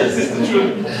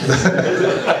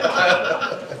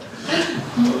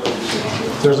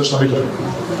 Trebaš doći na mikrofon.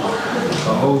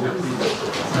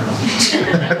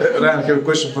 Ryan, I have a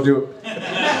question for you.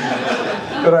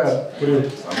 Ryan, for you.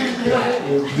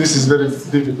 This is very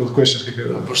difficult question.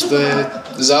 Pošto je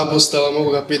za apostola,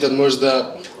 mogu ga pitati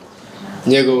možda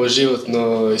njegovo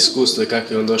životno iskustvo i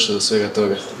kako je on došao do svega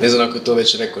toga. Ne znam ako je to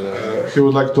već rekao. He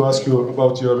would like to ask you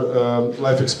about your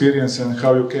life experience and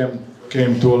how you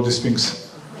came to all these things.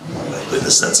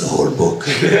 Goodness, that's a whole book.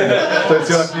 To je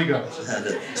cijela knjiga.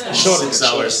 Short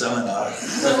 6-hour seminar.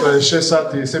 To je 6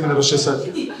 sati, seminar od 6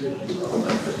 sati.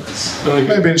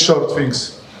 Maybe in short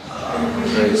things.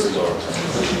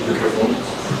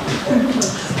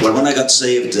 Well, when I got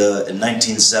saved in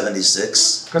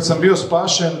 1976, kad sam bio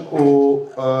spašen u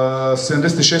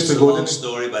 76. godini,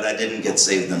 story, but I didn't get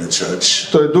saved in a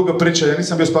church. To je duga priča, ja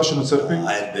nisam bio spašen u crkvi. I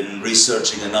had been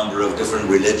researching a number of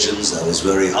different religions. I was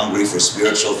very hungry for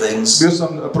spiritual things. Bio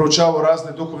sam proučavao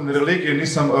razne duhovne religije,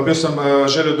 bio sam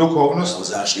želio duhovnost. I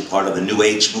was actually part of a New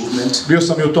Age movement. Bio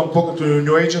sam i u tom pokretu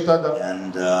New Age-a tada.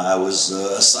 And I was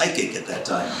a psychic at that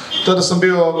time. Tada sam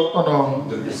bio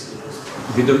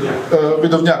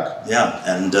vidovnjak. Yeah,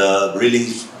 and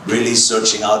really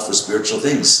searching out for spiritual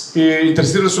things. I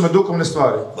interesirali su me duhovne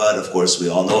stvari. But of course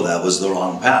we all know that was the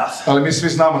wrong path. Ali mi svi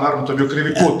znamo, naravno, to je bio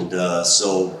krivi put. And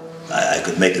so I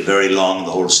could make it very long,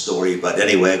 the whole story, but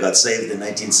anyway, I got saved in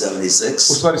 1976.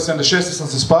 U stvari, 76. sam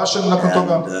se spašen nakon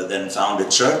toga. And then found a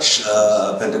church,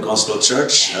 a Pentecostal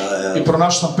church. I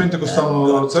pronašao sam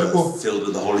pentekostalnu crkvu. Filled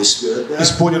with the Holy Spirit there.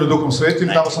 Ispunjeno Duhom Svetim,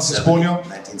 tamo sam se ispunio.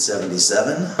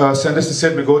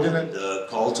 77. godine. And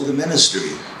called to the ministry.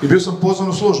 I bio sam pozvan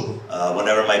u službu.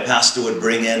 Whenever my pastor would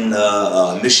bring in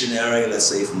a missionary, let's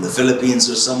say from the Philippines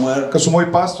or somewhere. Kad su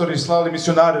moji pastori slali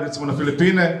misionare, recimo na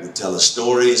Filipine. Would tell us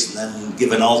stories and then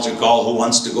give an altar call, who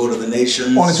wants to go to the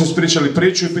nations. Oni su ispričali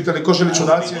priču i pitali ko želi čuti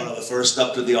nacije. One of the first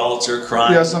up to the altar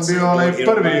crying. Ja sam bio onaj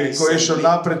prvi koji je išao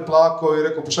napred, plakao i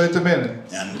rekao pošaljite mene.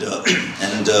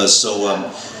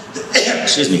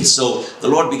 Excuse me. So the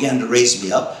Lord began to raise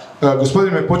me up.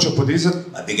 Gospodin me počeo podizati.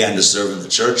 I began to serve in the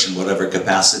church in whatever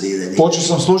capacity they needed. Počeo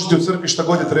sam služiti u crkvi šta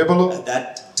god je trebalo. At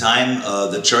that time,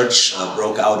 the church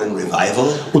broke out in revival.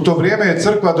 U to vrijeme je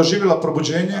crkva doživjela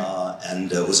probuđenje.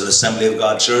 And it was an Assembly of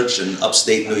God church in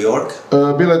upstate New York.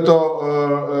 Bilo je to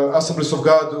Assemblies of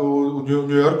God u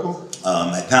New Yorku.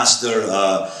 My pastor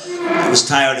was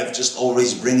tired of just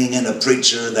always bringing in a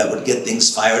preacher that would get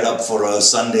things fired up for a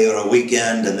Sunday or a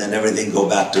weekend and then everything go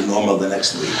back to normal the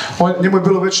next week. Njemu je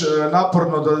bilo već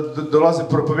naporno da dolaze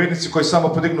propovjednici koji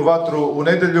samo podignu vatru u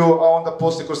nedjelju, a onda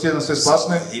poslije kroz tjedan sve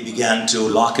splasne. He began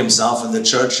to lock himself in the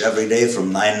church every day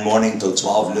from 9 morning till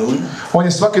 12 noon. On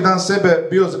je svaki dan sebe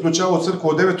bio zaključavao u crkvu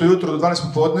od 9 ujutro do 12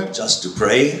 popodne. Just to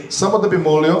pray. Samo da bi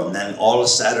molio. And then all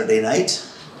Saturday night.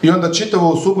 I onda čitavo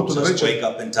u subotu na večer.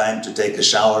 Wake up in time to take a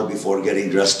shower before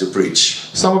getting dressed to preach.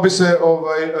 Samo bi se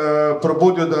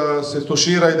probudio da se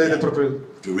tušira i da ide propovijedati.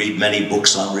 To read many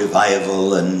books on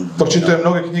revival and. Pročitao je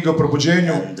mnoge knjige o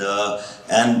probuđenju.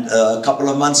 And a couple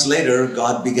of months later,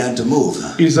 God began to move.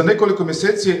 I za nekoliko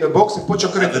mjeseci Bog se počeo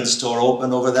kretati. Heavens tore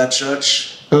open over that church.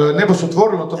 Nebo se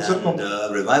otvorilo tom crkvom. And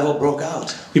revival broke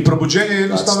out. I probuđenje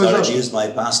jednostavno je zašlo. God started to use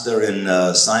my pastor in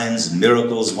signs,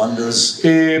 miracles, wonders.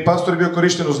 I pastor je bio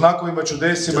korišten u znakovima,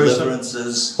 čudesima,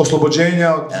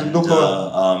 oslobođenja od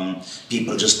duhova.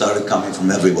 People just started coming from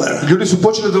everywhere. Ljudi su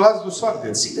počeli dolaziti u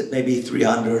svagdje. Seated maybe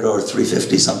 300 or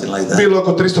 350, something like that. Bilo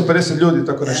oko 350 ljudi,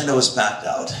 tako nešto. And it was packed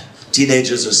out.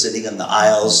 Teenagers were sitting in the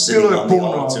aisles, sitting on the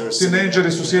altars.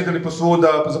 Tinejdžeri su sjedili posvuda,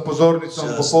 za pozornicom,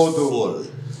 po podu.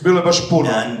 Bilo je baš puno.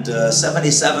 And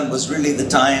 77 was really the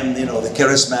time, you know, the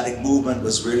charismatic movement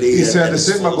was really. I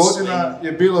 77. godina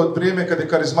je bilo vrijeme kad je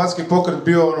karizmatski pokret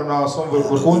bio na svom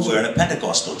vrhuncu. We were in a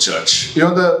Pentecostal church. I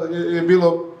onda je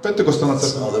bilo pentekostalna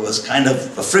crkva. So there was kind of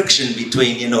a friction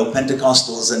between, you know,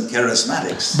 Pentecostals and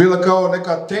charismatics. Bila kao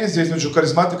neka tenzija između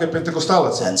karizmatika i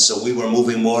pentekostalaca. And so we were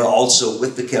moving more also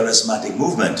with the charismatic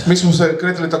movement. Mi smo se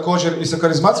kretali također i sa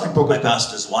karizmatskim pokretom. My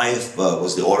pastor's wife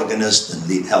was the organist and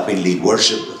helping lead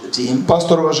worship with the team.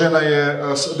 Pastorova žena je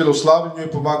bila u slavljenju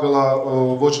i pomagala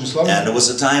vođenju slavljenja. And it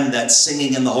was a time that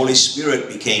singing in the Holy Spirit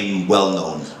became well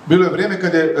known. Bilo je vrijeme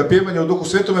kad je pjevanje u Duhu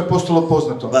Svetome postalo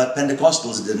poznato. But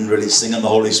Pentecostals didn't really sing in the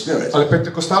Holy Spirit. Ali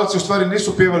pentekostalci u stvari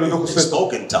nisu pjevali u Duhu Svetom. They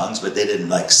spoke in tongues, but they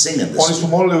didn't like sing in the Spirit. Oni su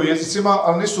molili u jezicima,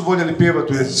 ali nisu voljeli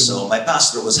pjevati u jezicima. So my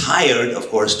pastor was hired, of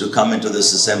course, to come into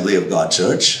this Assembly of God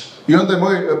church. I onda je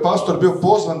moj pastor bio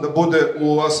pozvan da bude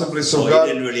u Assembly So of he God,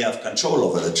 didn't really have control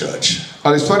over the church.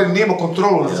 ali u stvari nije imao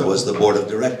kontrolu nad It crkvom. was the board of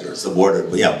directors,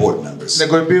 board members.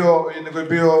 Nego je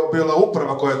bila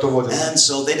uprava koja je to vodila. And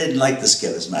so they didn't like this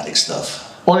charismatic stuff.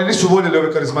 Oni nisu voljeli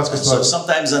ove karizmatske So stvari.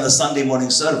 sometimes in a Sunday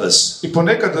morning service, I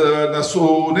ponekad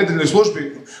u nedjeljnoj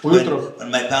službi ujutro, when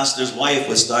my pastor's wife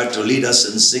would start to lead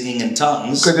us in singing in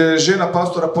tongues, kad je žena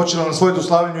pastora počela na svoju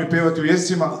slavljenju i pjevati u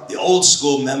jezicima, the old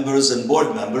school members and board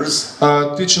members,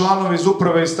 ti članovi iz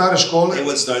uprave i stare škole, they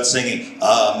would start singing,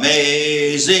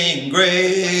 Amazing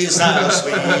Grace, how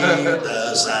sweet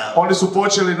the sound. oni su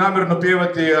počeli namjerno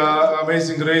pjevati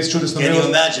Amazing Grace, čudesna Can you milost.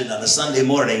 imagine on a Sunday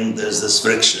morning there's this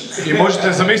friction? I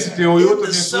možete zamisliti u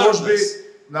jutarnjoj službi,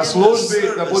 na službi,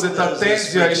 da bude ta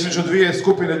tenzija između dvije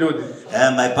skupine ljudi.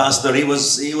 And my pastor, he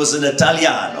was an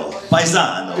Italiano,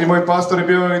 paisano. I moj pastor je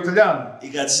bio Italijan. He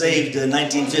got saved in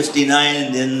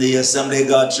 1959 in the Assembly of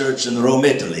God Church in Rome,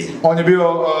 Italy. On je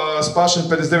bio spašen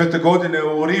 59. godine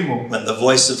u Rimu. When the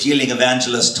voice of healing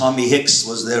evangelist Tommy Hicks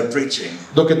was there preaching.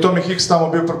 Dok je Tommy Hicks tamo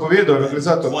bio propovijedao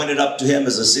evangelizator. Pointed up to him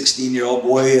as a 16-year-old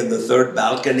boy in the third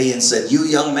balcony and said, "You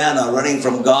young man are running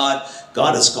from God.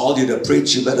 God has called you to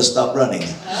preach. You better stop running."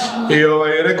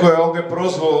 I rekao je, on ga je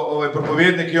prozvao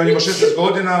propovjednik i on ima 16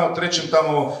 godina, u trećem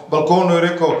tamo balkonu je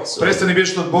rekao, prestani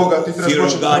bježati od Boga, ti trebaš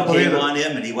početi propovijedati.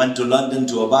 Him and he went to London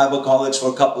to a Bible college for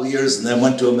a couple of years and then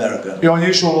went to America. I on je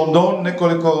išao u London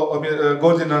nekoliko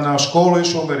godina na školu i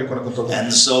išao u Ameriku nakon toga.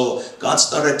 And so God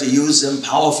started to use him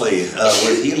powerfully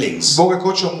with healings. Bog je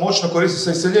počeo moćno koristiti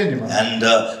sa iseljenjima. And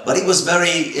but he was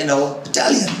very,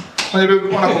 Italian. On je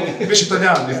bio onako više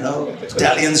Italijan.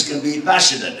 Italians can be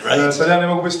passionate, right? Italijani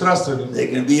mogu biti strastveni.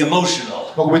 They can be emotional.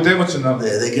 Mogu biti emocionalni.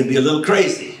 They can be a little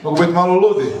crazy. Mogu biti malo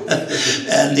ludi.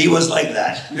 And he was like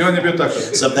that. I on je bio takav.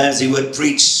 Sometimes he would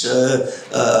preach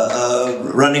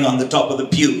running on the top of the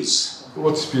pews.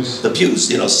 What's pews? The pews,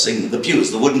 sing the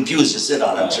pews, the wooden pews you sit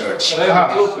on in church.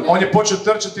 On je počeo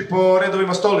trčati po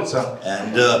redovima stolica.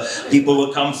 And people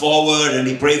would come forward and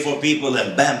he pray for people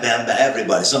and bam, bam, bam,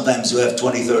 everybody. Sometimes you have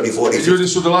 20, 30, 40,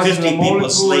 50 people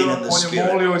slain in the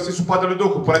spirit. On je molio i svi su padali u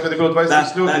duhu, ponekad je bilo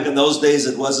 20 ljudi. Back in those days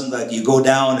it wasn't like you go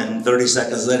down and 30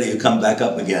 seconds later you come back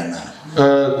up again.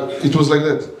 It was like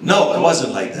that. No, it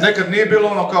wasn't like that. Nekad nije bilo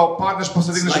ono kao padneš pa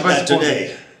se digneš 20 sekundi.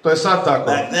 To je sad tako.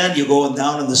 Back then you go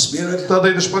down in the spirit. Tada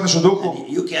ideš padneš u duhu.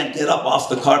 You can't get up off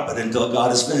the carpet until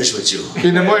God is finished with you.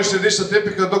 I ne možeš se dići sa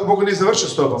tepiha dok Bog nije završio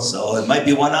s tobom. So it might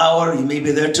be 1 hour, you may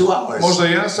be there 2 hours. Možda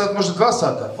 1 sat, možda 2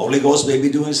 sata. Holy Ghost may be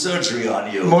doing surgery on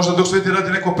you. Možda dok Sveti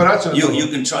radi neku operaciju. You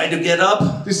can try to get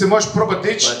up. Ti se možeš probati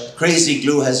dići. But crazy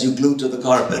glue has you glued to the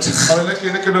carpet.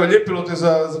 Ali neke ljepilo te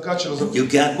zakačilo. You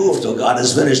can't move till God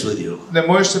is finished with you. Ne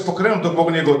možeš se pokrenuti dok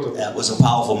Bog nije gotov. That was a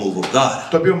powerful move of God.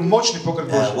 To je bio moćni pokret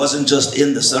Božji. It wasn't just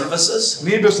in the services.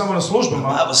 Nije bio samo na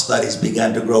službama. Bible studies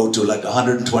began to grow to like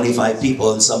 125 people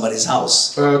in somebody's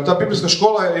house. Ta biblijska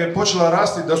škola je počela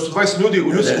rasti da su 20 ljudi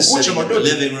u ljudskim kućama. In the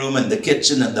living room, in the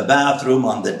kitchen, in the bathroom,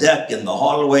 on the deck, in the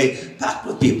hallway, packed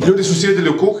with people. Ljudi su sjedili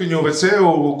u kuhinji, u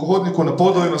WC-u, u hodniku, na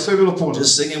podovima, sve je bilo puno.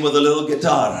 Just singing with a little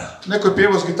guitar. Neko je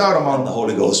pjevao s gitarom, and the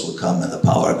Holy Ghost would come and the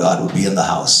power of God would be in the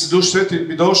house. I Duh Sveti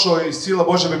bi došao i sila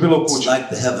Božja bi bila u kući. It's like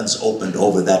the heavens opened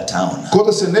over that town. Ko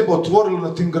da se nebo otvorilo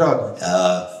na tim gradom.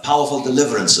 Powerful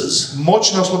deliverances.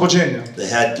 Moćna oslobođenja.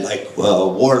 They had like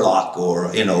warlock or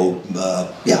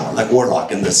like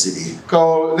warlock in the city.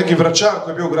 Kao neki vračar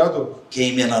koji je bio u gradu. Came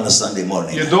in on a Sunday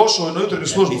morning. Je došao na jutarnju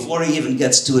službu. Before he even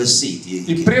gets to his seat.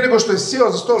 I prije nego što je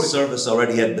sjeo za stolicu. Service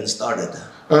already had been started.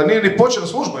 Nije ni počela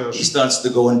služba još. He starts to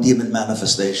go in demon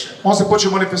manifestation. On se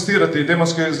počeo manifestirati,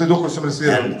 demonske zli duhovi se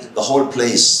manifestiraju. And the whole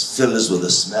place fills with a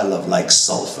smell of like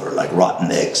sulfur, like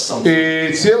rotten eggs.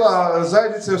 I cijela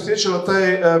zajednica je osjećala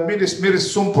taj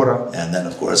miris sumpora. And then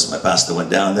of course my pastor went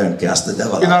down there and cast the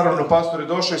devil out. I naravno pastor je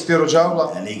došao i stjerao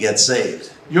đavla. And he gets saved.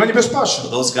 I on je bio spašen.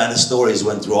 Those kind of stories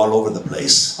went through all over the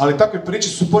place. Ali takve priče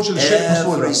su počeli širiti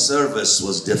svuda. Every service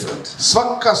was different.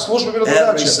 Svaka služba je bila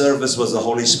drugačija. Every service was the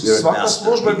Holy Spirit masterpiece. Svaka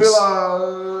služba je bila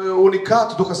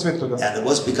unikat Duha Svetoga. And it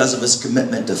was because of his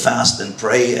commitment to fast and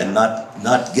pray and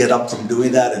not get up from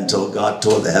doing that until God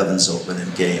tore the heavens open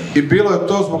and came. I bilo je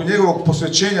to zbog njegovog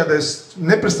posvećenja da je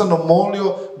neprestano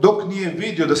molio dok nije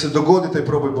vidio da se dogodi taj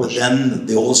proboj Božji. Then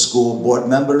the old school board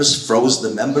members froze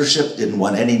the membership, didn't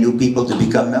want any new people to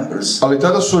become members. Ali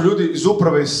tada su ljudi iz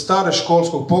uprave iz stare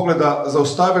školskog pogleda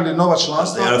zaustavili nova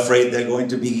članstva. They are afraid they're going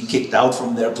to be kicked out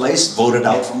from their place, voted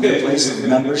out from their place of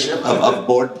membership, of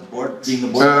board being a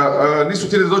board. Nisu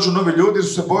htjeli da dođu novi ljudi,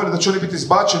 su se bojali da će oni biti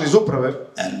izbačeni iz uprave.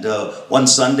 And one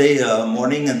Sunday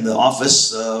morning in the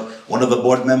office, one of the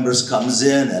board members comes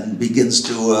in and begins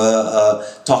to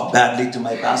talk badly to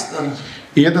my pastor.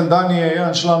 I jedan dan je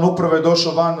jedan član uprave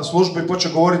došao van na službu i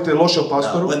počeo govoriti loše o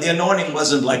pastoru. When the anointing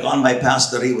wasn't like on my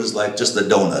pastor, he was like just a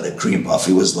donut, a cream puff.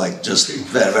 He was like just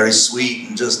very, very sweet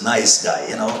and just nice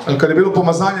guy, you know. Kad je bilo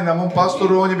pomazanje na mom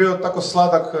pastoru, on je bio tako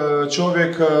sladak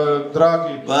čovjek,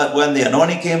 dragi. But when the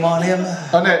anointing came on him,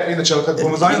 a ne, inače, kad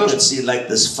pomazanje došlo, you could see like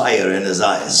this fire in his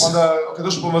eyes. Onda kad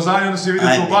došlo pomazanje, onda se vidio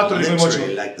tu vatru njegovim očima.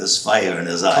 Like this fire in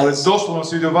his eyes. Ali doslovno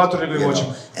se vidio vatru njegovim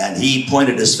očima. And he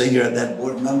pointed his finger at that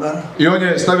board member. I on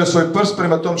je stavio svoj prst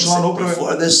prema tom članu uprave.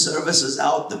 Before this service is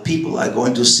out, the people are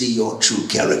going to see your true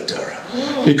character.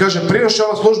 I kaže, prije što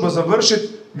ova služba završit,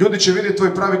 ljudi će vidjeti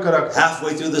tvoj pravi karakter.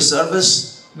 Halfway through the service,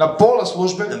 na pola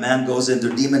službe, the man goes into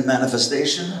demon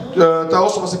manifestation. Ta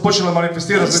osoba se počela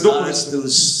manifestirati zbog duhovnosti.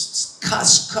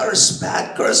 Curse, bad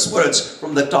curse words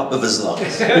from the top of his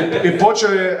lungs. I počeo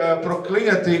je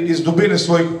proklinjati iz dubine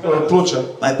svojih pluća.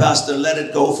 My pastor let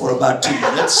it go for about 2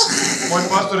 minutes. Moj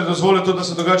pastor je dozvolio to da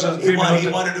se događa 3 minute.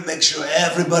 He wanted to make sure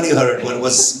everybody heard what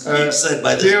was said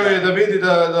by this guy. Htio je da vidi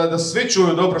da svi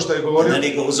čuju dobro što je govorio. And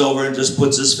then he goes over and just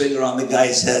puts his finger on the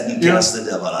guy's head and casts the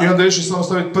devil out. I onda išao samo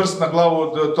staviti prst na glavu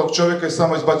od tog čovjeka i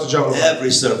samo izbacio đavola.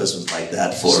 Every service was like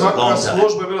that for a long time. Svaka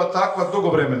služba je bila takva dugo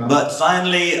vremena. But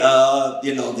finally,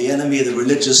 you know, the enemy, the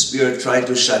religious spirit, tried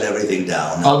to shut everything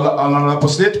down. Ali na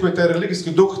posljedku je taj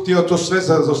religijski duh htio to sve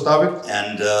zaustaviti.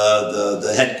 And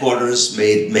the headquarters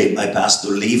made my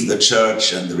pastor leave the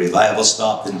church, and the revival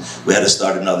stopped, and we had to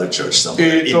start another church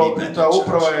somewhere. I ta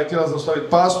uprava je htjela zaustaviti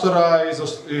pastora,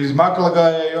 izmakla ga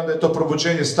je i onda je to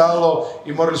probuđenje stalo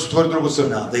i morali su otvoriti drugu crkvu.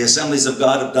 Now, the Assemblies of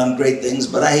God have done great things,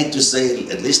 but I hate to say,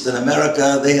 at least in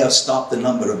America, they have stopped the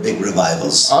number of big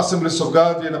revivals. Assemblies of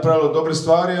God je napravilo dobre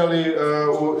stvari, ali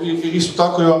isto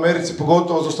tako i u Americi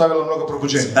pogotovo zaustavilo mnogo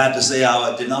probuđenja. It's bad to say how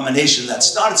a denomination that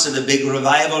starts in a big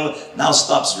revival now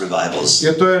stops revivals.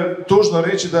 Jer to je tužno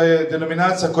reći da je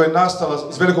denominacija koja je nastala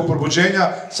iz velikog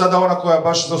probuđenja sada ona koja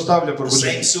baš zaustavlja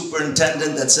probuđenje. The same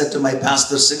superintendent that said to my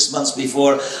pastor 6 months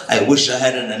before, I wish I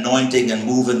had an anointing and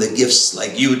move in the gifts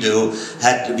like you do,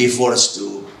 had to be forced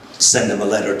to send him a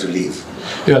letter to leave.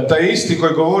 Ja, taj isti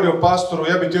koji govori o pastoru,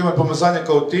 ja bih htio imati pomazanje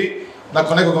kao ti,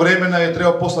 nakon nekog vremena je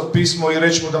trebao poslati pismo i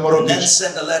reći mu da mora otići. And then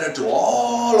send a letter to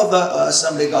all of the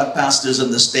Assembly of God pastors in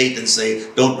the state and say,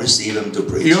 don't receive him to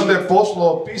preach. I onda je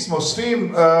poslao pismo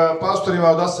svim pastorima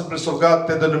od Assemblies of God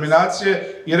te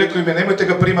denominacije i rekao im je, nemojte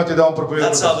ga primati da on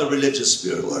propovjeduje. That's how the religious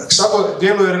spirit works. Tako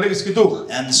djeluje religijski duh.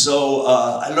 And so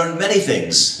I learned many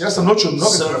things. Ja sam naučio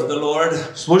mnoge stvari. Serve the Lord.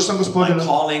 Služio sam Gospodinu. My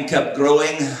calling kept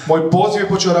growing. Moj poziv je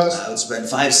počeo rasti. I would spend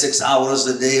 5-6 hours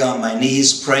a day on my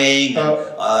knees praying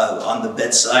on the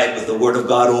bedside with the Word of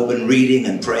God open, reading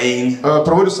and praying.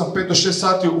 Provodio sam 5 do 6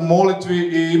 sati u molitvi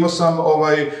i imao sam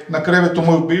na krevetu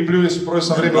moju Bibliju i provodio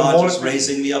sam vrijeme u molitvi. God was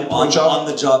raising me up on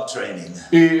the job training.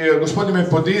 I Gospodin me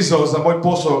podizao za moj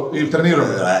posao i trenirao.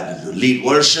 I had to lead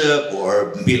worship or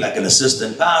be like an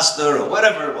assistant pastor or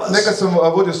whatever it was. Nekad sam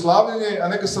vodio slavljenje, a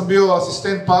nekad sam bio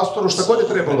asistent pastoru, šta god je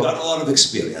trebalo. I got a lot of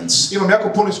experience. Imam jako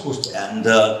puno iskustva. And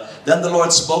then the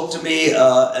Lord spoke to me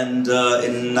in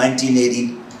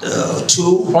 1982.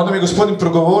 Onda mi je Gospodin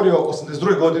progovorio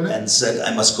 82. godine and said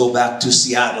I must go back to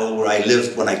Seattle where I lived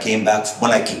when I came back.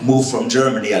 When I moved from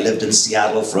Germany, I lived in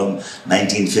Seattle from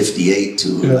 1958 to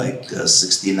like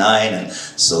 69, and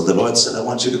so the Lord said I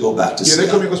want you to go back to Seattle. I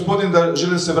rekao mi Gospodin da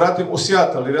želim se vratim u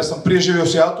Seattle, jer ja sam prije živio u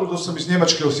Seattle, dok sam iz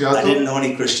Njemačke u Seattle. I didn't know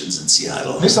any Christians in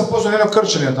Seattle. Nisam poznao nijednog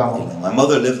kršćanina tamo. My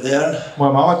mother lived there.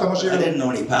 Moja mama tamo živjela. I didn't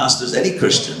know any pastors, any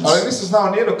Christians. Ali nisam znao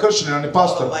nijednog kršćanina, ni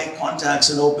pastora. My contacts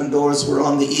and open doors were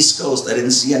on the East Coast. I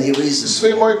didn't see any reason.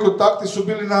 Svi moji kontakti su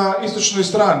bili na istočnoj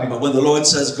strani. But when the Lord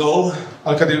says go,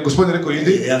 ali kad je Gospodin rekao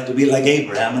idi, you have to be like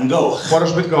Abraham and go.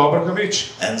 Moraš biti kao Abraham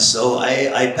ići. And so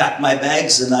I packed my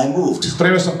bags and I moved.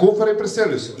 Spremio sam kufer i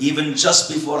preselio se. Even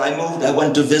just before I moved, I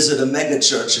went to visit a mega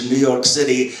church in New York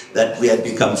City that we had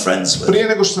become friends with. Prije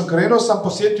nego što sam krenuo, sam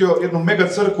posjetio jednu mega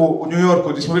crkvu u New Yorku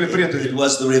gdje smo bili prijatelji. It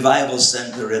was the revival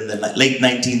center in the late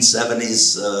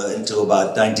 1970s into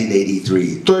about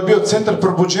 1983. To je bio centar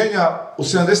probuđenja u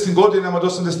 70. godinama do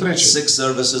 83. 6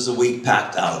 services a week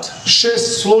packed out.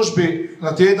 6 službi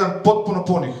na tjedan potpuno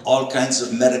punih. All kinds of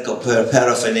medical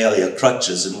paraphernalia,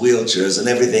 crutches and wheelchairs and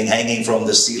everything hanging from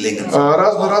the ceiling.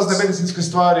 Razne medicinske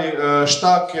stvari,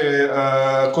 štake,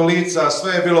 kolica,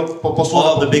 sve je bilo po svuda.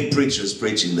 All the big preachers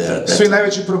preaching there. Svi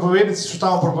najveći propovjednici su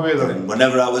tamo propovijedali.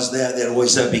 Whenever I was there, they'd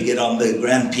always have me get on the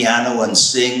grand piano and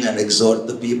sing and exhort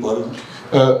the people.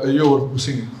 You were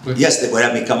singing. Yes, they would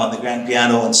have me come on the grand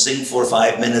piano and sing 4 or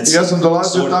 5 minutes. Ja sam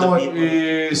dolazio tamo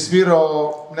i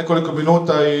svirao nekoliko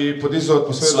minuta i podizao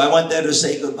atmosferu. So I went there to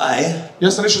say goodbye.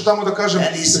 Ja sam išao tamo da kažem pozdravim.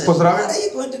 And he said, "Why are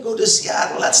you going to go to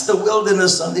Seattle? That's the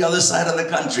wilderness on the other side of the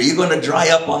country. You're going to dry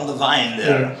up on the vine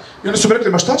there." I oni su mi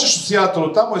rekli, ma šta ćeš u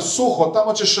Seattlu, tamo je suho,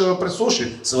 tamo ćeš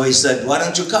presušiti. So he said, "Why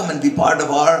don't you come and be part of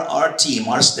our team,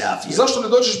 our staff here?" Zašto ne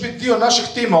dođeš biti dio našeg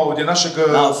tima ovdje, našeg...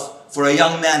 Now, for a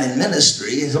young man in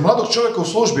ministry, za mladog čovjeka u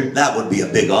službi, that would be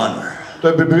a big honor.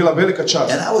 To bi bila velika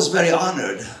čast. And I was very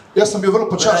honored. Ja sam bio vrlo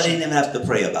počašćen. But I didn't even have to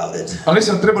pray about it. Ali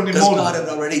nisam trebao ni moliti. Because God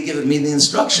had already given me the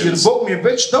instructions. Jer Bog mi je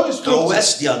već dao instrukcije. Go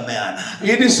west, young man.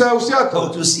 Idi se u Seattle. Go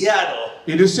to Seattle.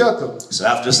 Idi u Seattle. So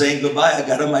after saying goodbye, I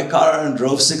got in my car and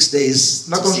drove 6 days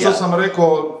to nakon što sam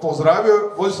rekao pozdravio,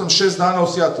 vozio sam 6 dana u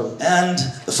Seattle. And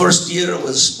the first year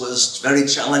was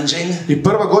very challenging. I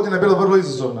prva godina je bila vrlo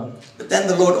izazovna. But then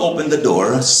the Lord opened the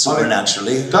door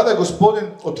supernaturally. Tada je Gospodin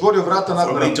otvorio vrata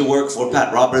for me to work for Pat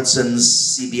Robertson's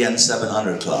CBN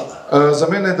 700 Club. Za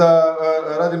mene da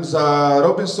radim za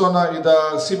Robinsona i da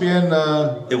CBN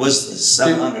It was the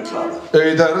 700 Club.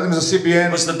 I da radim za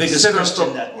CBN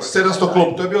 700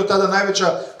 Klub. To je bio tada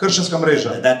najveća kršćanska mreža.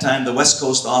 At that time the West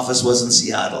Coast office was in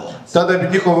Seattle. Tada je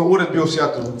njihov ured bio u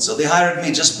Seattle. So they hired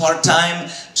me just part-time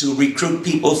to recruit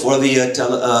people for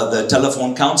the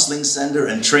telephone counseling center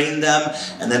and train them,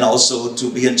 and then also to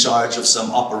be in charge of some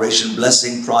Operation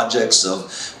Blessing projects of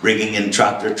bringing in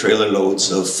tractor trailer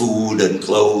loads of food and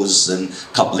clothes and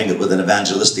coupling it with an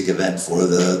evangelistic event for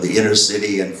the inner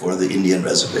city and for the Indian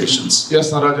reservations. Ja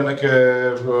sam radio neke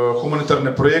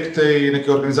humanitarne projekte i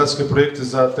neke organizacijske projekte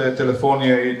za te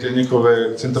telefonije i te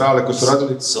njihove centrale koje su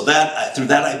radili. So through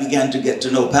that I began to get to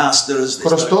know pastors.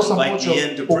 They started to invite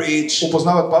me in to preach.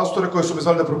 Upoznavat pastore koji su me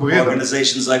zvali da propovijedam.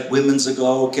 Organizations like Women's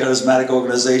Ago, Charismatic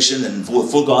Organization, and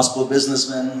Full Gospel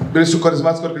Businessmen. Bili su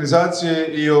karizmatske organizacije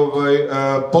i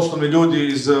poslovni ljudi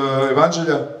iz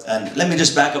evanđelja. And let me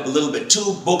just back up a little bit.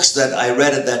 2 books that I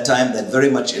read at that time that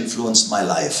very much influenced my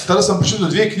life. Tada sam pročitao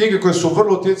 2 knjige koje su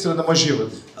vrlo utjecale na moj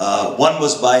život. One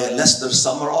was by Lester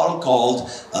Summerall called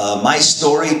My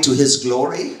Story to His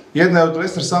Glory. Jedna je od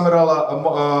Lester Summeralla,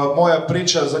 moja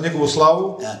priča za njegovu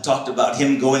slavu. Talked about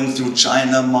him going through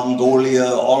China, Mongolia,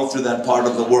 all through that part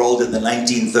of the world in the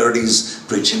 1930s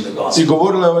preaching the gospel. I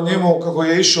govorila je o njemu kako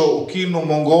je išao u Kinu,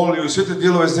 Mongoliju i sve te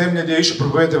dijelove zemlje gdje je išao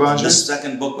propovijedati evanđelje. The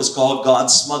second book was called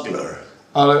God's Smuggler.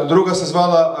 Ali druga se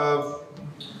zvala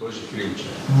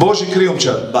Božji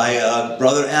krijumčar. By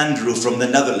brother Andrew from the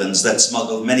Netherlands that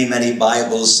smuggled many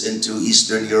Bibles into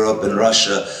Eastern Europe and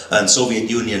Russia and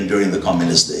Soviet Union during the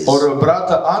communist days. Od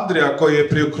brata Andrija koji je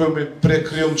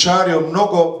prekrijumčario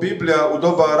mnogo Biblija u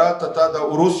doba rata tada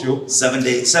u Rusiju. 7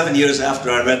 years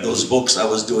after I read those books, I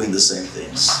was doing the same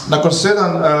things. Nakon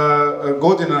 7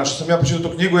 godina što sam ja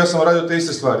pročitao tu knjigu, ja sam radio te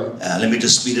iste stvari. Let me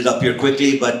just speed it up here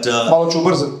quickly, but malo ću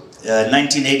ubrzati.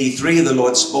 1983, the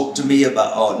Lord spoke to me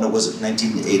about, was it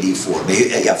 1984?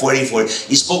 Yeah, 44.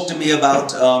 He spoke to me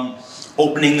about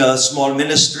opening a small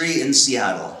ministry in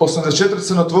Seattle. 84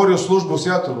 sam otvorio službu u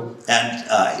Seattlu. And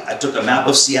I took a map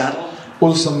of Seattle.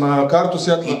 Uzeo sam kartu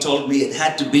Seattle. He told me it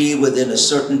had to be within a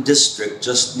certain district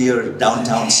just near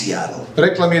downtown Seattle.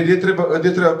 Rekla mi je gdje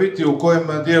treba biti, u kojem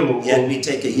dijelu. He had me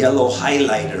take a yellow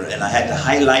highlighter and I had to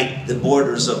highlight the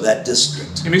borders of that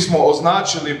district. I mi smo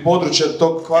označili područje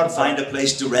tog kvarta. And find a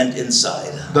place to rent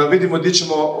inside. Da vidimo gdje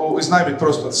ćemo iznajmiti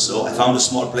prostor. So I found a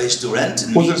small place to rent.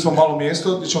 Uzeli smo malo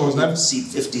mjesto gdje ćemo iznajmiti.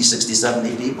 Seat 50, 60, 70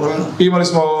 people. Imali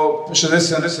smo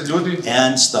 60-70 ljudi.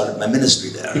 And started my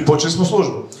ministry there. I počeli smo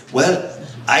službu. Well,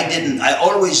 I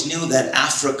always knew that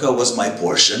Africa was my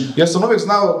portion. Ja sam uvijek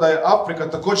znao da je Afrika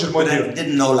također moj dio. But I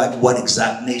didn't know like what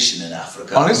exact nation in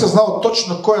Africa. Ali nisam znao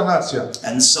točno koja nacija.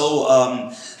 And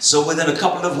so within a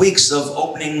couple of weeks of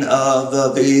opening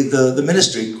the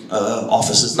ministry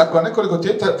offices, nakon nekoliko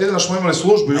tjedana smo imali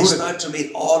službu i ured. I started to meet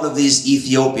all of these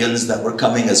Ethiopians that were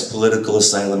coming as political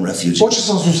asylum refugees. Počeo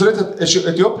sam susretati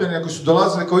Etiopljane koji su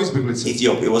dolazili kao izbjeglice.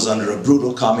 Ethiopia was under a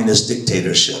brutal communist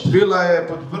dictatorship. Bila je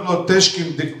pod vrlo teškim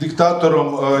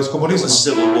diktatorom iz komunizma. There was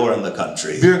civil war in the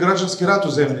country. Bio je građanski rat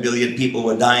u zemlji. A billion people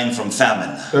were dying from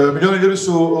famine. Milijuni ljudi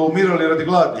su umirali radi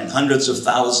gladi. And hundreds of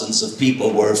thousands of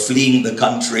people were fleeing the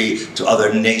country to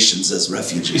other nations as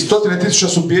refugees. I stotine tisuća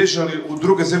su bježali u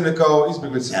druge zemlje kao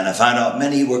izbjeglice. And I found out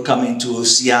many were coming to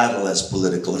Seattle as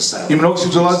political asylum. I mnogi su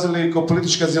dolazili kao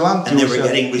politički azilanti. And they were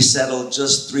getting resettled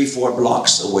just 3-4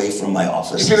 blocks away from my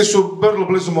office. I bili su vrlo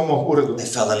blizu mom uredu. I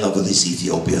fell in love with these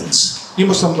Ethiopians.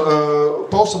 Imao sam,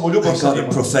 pao sam u ljubav sa njima. I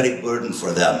got a prophetic burden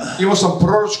for them. Imao sam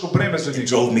proročko breme za njih. It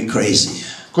drove me crazy.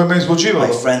 koje me izluđivalo.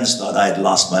 My friends thought I had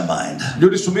lost my mind.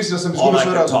 Ljudi su mislili da sam All izgubio I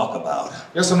svoj could razum. talk about.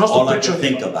 Ja sam non-stop All I pričao. could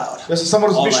think about. Ja sam samo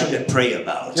All I razmišljao. could pray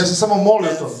about. Ja sam samo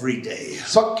molio to. Every day.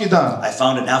 Svaki dan. I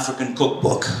found an African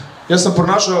cookbook. Ja sam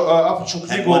pronašao afričku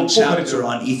knjigu o one kuharicu. chapter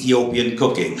on Ethiopian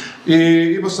cooking. I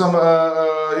imao sam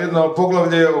jedno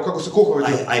poglavlje o kako se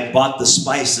kuhaju. I bought the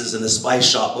spices in the spice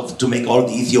shop to make all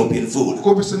the Ethiopian food.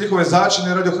 Kupio sam njihove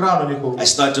začine i radio hranu njihovu. I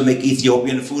started to make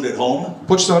Ethiopian food at home.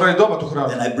 Počeo sam raditi doma tu hranu.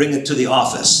 And I bring it to the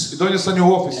office. I donio sam nju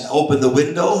u office. And I opened the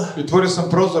window. I otvorio sam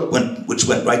prozor. Which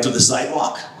went right to the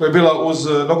sidewalk. Koja je bila uz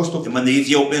nogostup. And when the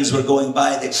Ethiopians were going by,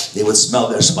 they would smell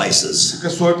their spices.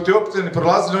 Kad su Etiopljani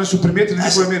prolazili, oni su primijetili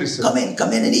njihove mirise.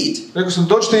 Come in and eat. Rekao sam,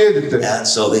 dođite i jedite. And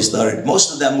so they started,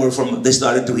 most of them were from, they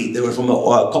started to eat. They were from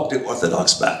a Coptic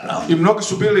Orthodox background. I mnogi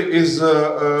su bili iz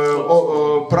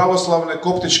pravoslavne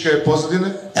koptičke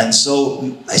pozadine. And so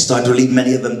I started to lead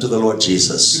many of them to the Lord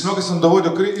Jesus. I mnogi sam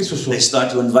dovodio Isusu. They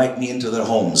started to invite me into their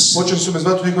homes. Počeli su me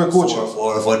zvati u njihove kuće.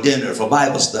 For dinner, for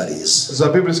Bible studies. Za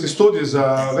biblijske studije,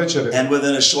 za večere. And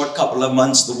within a short couple of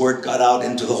months, the word got out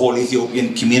into the whole Ethiopian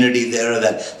community there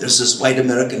that there's this white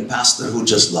American pastor who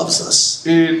just loves us.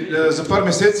 I za par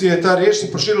mjeseci je ta riječ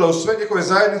se proširila u sve njihove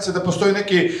zajednice da postoji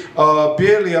neki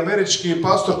bijeli američki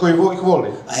pastor koji ih voli.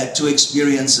 I had 2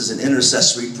 experiences in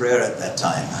intercessory prayer at that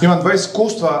time. Imam 2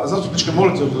 iskustva zastupničke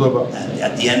molitve u to doba. And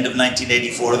at the end of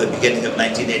 1984, the beginning of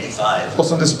 1985,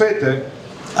 85.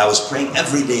 I was praying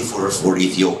every day for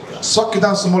Ethiopia. Svaki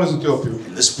dan sam molio za Etiopiju.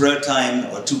 In this prayer time,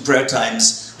 or 2 prayer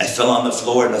times, I fell on the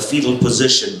floor in a fetal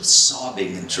position,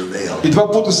 sobbing in travail. I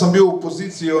 2 puta sam bio u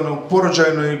poziciji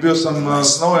porođajnoj i bio sam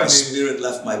znojen. My spirit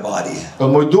left my body.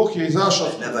 Moj duh je izašao.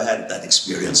 I never had that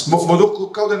experience. Moj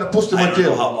duh kao da je napustio moje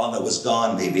tijelo. I don't know how long I was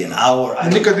gone, maybe an hour.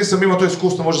 Nikad nisam imao to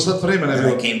iskustvo, možda sat vremena je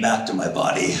bilo. I came back to my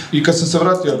body. I kad sam se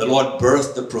vratio, the Lord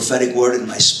birthed the prophetic word in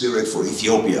my spirit for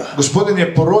Ethiopia. Gospodin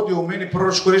je porodio u meni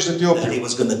proročku riječ za Etiopiju. That he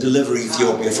was going to deliver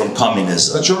Ethiopia from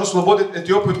communism. Znači on osloboditi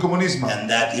Etiopiju od komunizma. And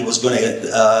that he was going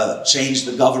to change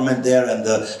the government there, and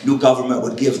the new government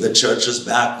would give the churches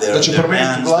back their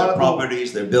lands, their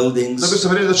properties, their buildings. Da bi se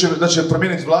vidio da će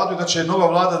promijeniti vladu i da će nova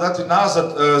vlada dati nazad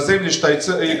zemljišta i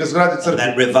zgrade crkve.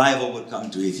 That revival would come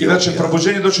to Ethiopia. I da će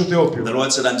probuđenje doći u Etiopiju. The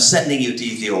Lord said, I'm sending you to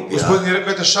Ethiopia. Gospodin je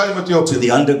rekao da šaljem Etiopiju. To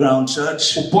the underground church.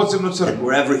 U podzemnu crkvu. And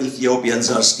wherever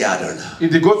Ethiopians are scattered. I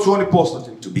gdje god su oni poslati.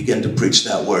 To begin to preach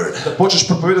that word. Da počneš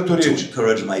propovijedati tu riječ. To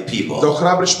encourage my people. Da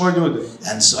ohrabriš moje ljude.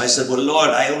 And so I said, well, Lord,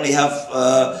 I only have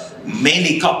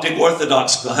mainly Coptic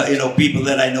Orthodox, people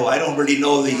that I know. I don't really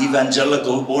know the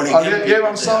evangelical born again people. Ali ja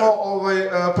imam samo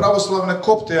pravoslavne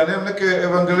kopte, ja nemam neke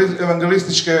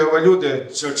evangelističke ljude.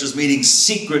 Church is meeting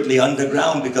secretly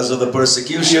underground because of the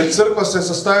persecution. Jer crkva se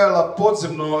sastajala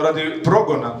podzemno radi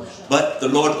progona. But the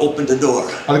Lord opened the door.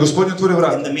 Ali Gospodin otvorio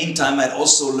vrata. In the meantime, I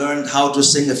also learned how to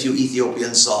sing a few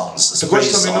Ethiopian songs.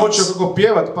 Također sam i naučio kako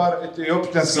pjevat par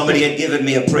etiopijanskih. Somebody had given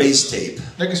me a praise tape.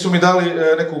 Neki su mi dali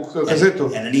neku kazetu.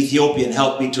 And an Ethiopian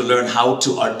helped me to learn how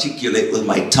to articulate with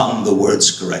my tongue the words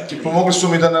correctly. Pomogli su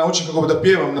mi da naučim kako da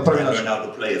pjevam na pravi način. I learned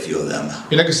how to play a few of them.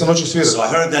 I neki sam naučio svirati. So I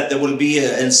heard that there will be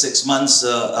in 6 months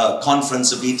a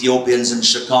conference of Ethiopians in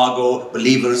Chicago,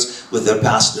 believers with their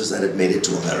pastors that had made it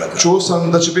to America. Čuo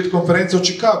sam da će biti konferencija u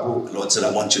Chicagu. The Lord said,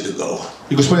 I want you to go.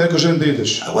 I Gospodin rekao, želim da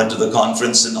ideš. I went to the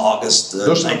conference in August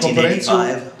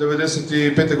 1985.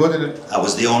 95. godine. I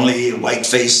was the only white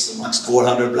face amongst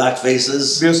 400 black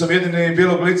faces. Bio sam jedini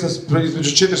bijelog lica između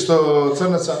 400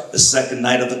 crnaca. The second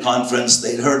night of the conference,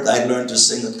 they heard I learned to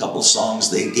sing a couple songs.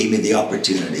 They gave me the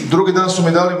opportunity. Drugi dan su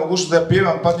mi dali mogućnost da ja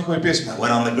pjevam par njihovih pjesmi. I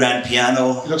went on the grand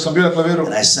piano. I dok sam bio na klaviru.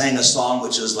 And I sang a song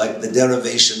which was like the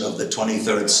derivation of the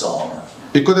 23rd Psalm.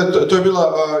 I to je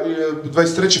bila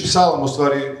 23. psalam u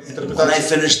stvari interpretacija. When I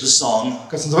finished the song,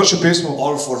 kad sam završio pjesmu,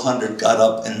 all 400 got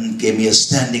up and gave me a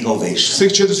standing ovation.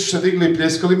 Svih 400 su se digli i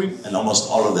pljeskali mi. And almost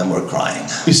all of them were crying.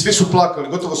 I svi su plakali,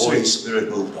 gotovo svi. Holy Spirit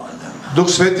moved on them. Duh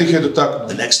Sveti ih je dotaknuo.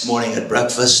 The next morning at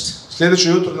breakfast, sljedeće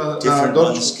jutro na different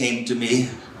doručku, ones came to me.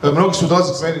 Mnogi su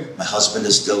dolazili k meni. My husband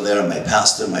is still there, my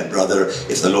pastor, my brother.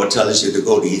 If the Lord tells you to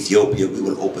go to Ethiopia, we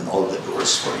will open all the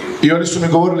doors for you. I oni su mi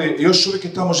govorili, još uvijek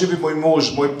je tamo živi moj muž,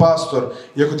 moj pastor.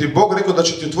 I ako ti Bog rekao da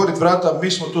će ti otvoriti vrata,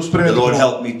 mi smo tu spremni. The Lord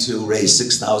helped me to raise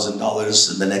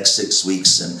 $6,000 in the next 6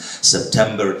 weeks. And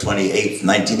September 28th,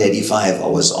 1985,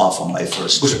 I was off on my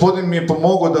first trip. Gospodin mi je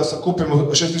pomogao da sakupimo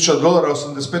 $6,000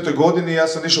 u 85. godini i ja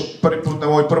sam išao prvi put na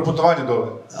moje prvo putovanje dole.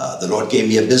 The Lord gave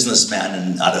me a businessman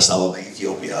in Adresa,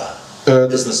 Ethiopia.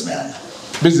 Businessman.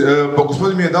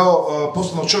 Gospodin mi je dao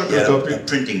poslovnog čovjeka u Etiopiji. A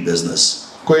printing business.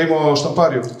 Koji je imao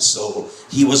štampariju. So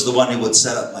he was the one who would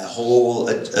set up my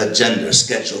whole agenda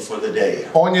schedule for the day.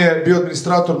 On je bio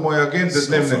administrator moje agende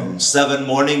dnevne. From 7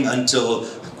 morning until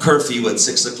curfew at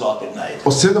 6 o'clock at night.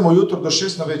 Od 7 ujutro do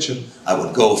 6 na večer. I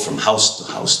would go from house to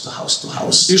house to house to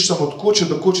house. Išao sam od kuće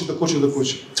do kuće do kuće do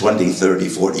kuće. 20,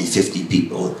 30, 40, 50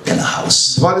 people in a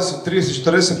house. 20, 30,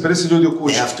 40, 50 ljudi u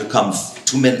kući. They have to come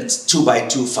 2 minutes, 2 by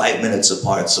 2, 5 minutes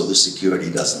apart, so the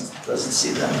security doesn't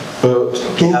see them.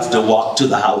 They have to walk to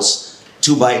the house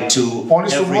 2 by 2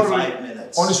 every 5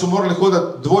 minutes. Oni su morali hodati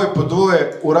dvoje po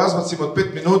dvoje u razmacima od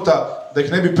 5 minuta da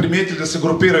ih ne bi primijetili da se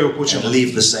grupiraju u kućama. And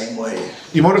leave the same way.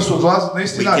 I morali su odlaziti na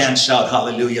isti način. We can't shout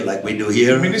hallelujah like we do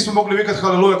here. Mi nismo mogli vikati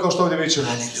haleluja kao što ovdje vičemo.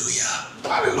 Hallelujah.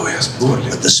 Haleluja smo govorili.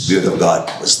 But the Spirit of God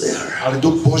was there. Ali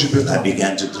Duh Božji bio tamo. I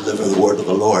began to deliver the word of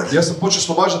the Lord. Ja sam počeo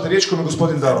oslobađati riječ koju mi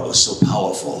Gospodin dao. It was so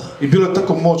powerful. I bilo je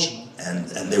tako moćno.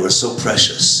 And they were so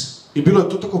precious. I bilo je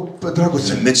to tako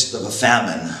dragocjeno. In the midst of a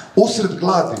famine. Usred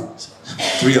gladi.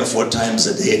 3 or 4 times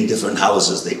a day in different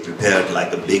houses they prepared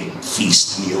like a big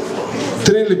feast meal for me.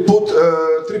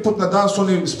 3 put na dan su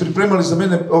oni pripremali za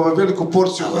mene veliku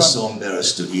porciju hrane. I was so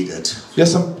embarrassed to eat it. Ja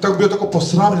sam bio tako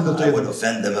posramljen da to jedem. I would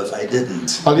offend them if I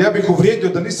didn't. Ali ja bih uvrijedio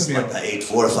da nisam jeo. I ate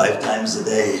 4 or 5 times a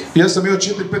day. Ja sam jeo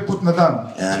 4-5 puta na dan.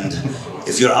 And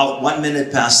if you're out 1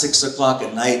 minute past 6 o'clock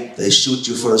at night, they shoot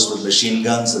you first with machine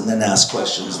guns and then ask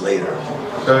questions later.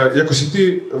 Ako si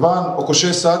ti van oko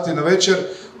 6 sati na večer,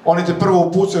 oni te prvo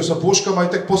upucaju sa puškama i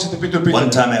tek poslije te pitaju pitanje.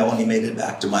 One time I only made it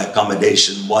back to my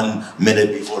accommodation 1 minute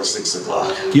before 6 o'clock.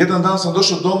 Jedan dan sam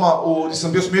došao doma gdje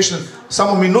sam bio smješten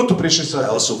samo minutu prije 6 sati.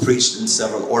 I also preached in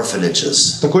several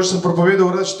orphanages. Također sam propovijedao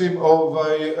u različitim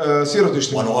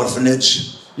sirotištima. One orphanage.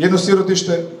 Jedno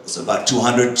sirotište It's about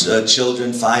 200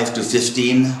 children, 5 to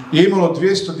 15. Je imalo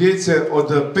 200 djece od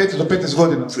 5 do 15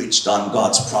 godina. Preached on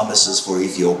God's promises for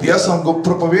Ethiopia. Ja sam go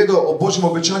propovijedao o Božjem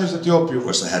obećanju za Etiopiju. Of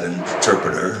course, I had an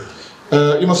interpreter.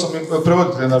 Imao sam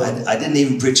prevoditelja, naravno. I didn't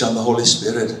even preach on the Holy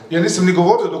Spirit. Ja nisam ni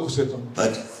govorio o Duhu Svetom. But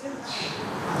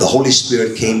the Holy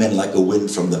Spirit came in like a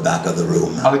wind from the back of the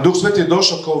room. Ali Duh Sveti je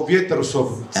došao kao vjetar u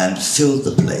sobu. And filled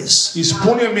the place.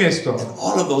 Ispunio mjesto. And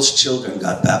all of those children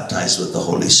got baptized with the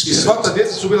Holy Spirit. I sva ta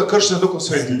djeca su bila krštena Duhom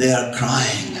Svetim. And they are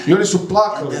crying. I oni su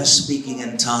plakali. And they're speaking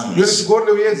in tongues. I oni su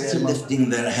govorili u jezicima. They're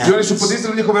lifting their hands. I oni su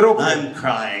podizali njihove ruke. I'm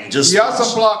crying. Just ja sam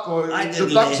plakao. I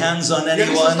didn't lay hands on anyone. Ja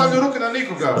nisam stavio ruke na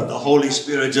nikoga. But the Holy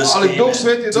Spirit just ali came Duh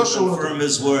Sveti je došao to confirm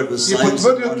His word with i signs and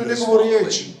potvrdio tu wonders njegovu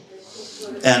riječ.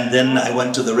 And then I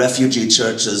went to the refugee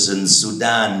churches in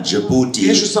Sudan, Djibouti,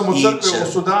 Egypt,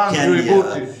 Kenya,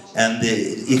 and the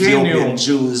Ethiopian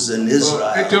Jews in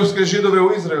Israel. Etiopske Židove u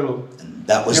Izraelu.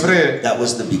 That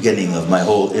was the beginning of my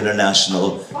whole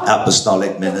international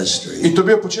apostolic ministry. I to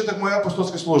bio početak moje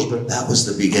apostolske službe. That was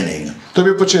the beginning. To je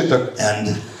bio početak. And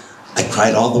I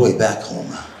cried all the way back home.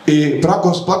 I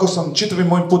plakao sam čitavim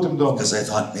mojim putem doma. Because I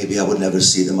thought maybe I would never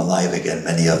see them alive again,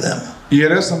 many of them.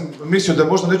 Jer ja sam mislio da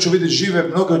možda neću vidjeti žive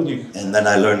mnoge od njih. And then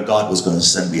I learned God was going to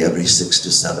send me every 6 to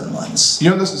 7 months. I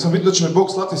onda sam vidio da će me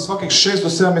Bog slati svakih 6 do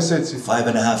 7 mjeseci.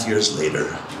 5.5 years later.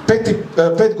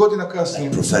 5 godina kasnije.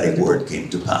 A prophetic word came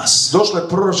to pass. Došla je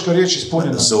proročka riječ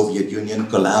ispunjena. When the Soviet Union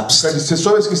collapsed. Kad se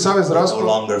Sovjetski savez raspao. No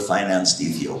longer financed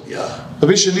Ethiopia.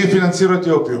 Više nije financirao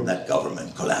Etiopiju. And that government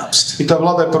collapsed. I ta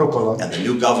vlada je propala. And the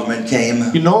new government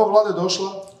came. I nova vlada je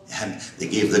došla. And they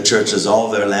gave the churches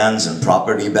all their lands and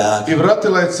property back. I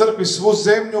vratila je crkvi svu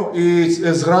zemlju i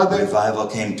zgrade. Revival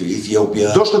came to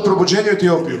Ethiopia. Došlo je probuđenje u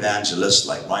Etiopiju. Evangelists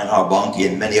like Reinhard Bonnke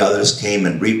and many others came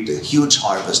and reaped a huge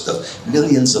harvest of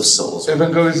millions of souls.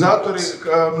 Evangelizatori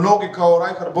mnogi kao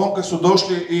Reinhard Bonnke su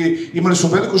došli i imali su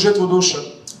veliku žetvu duša.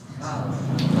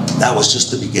 That was just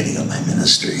the beginning of my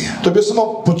ministry. To je bio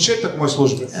samo početak moje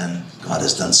službe. And God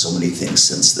has done so many things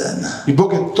since then. I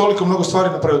Bog je toliko mnogo stvari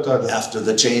napravio tada. After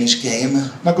the change came,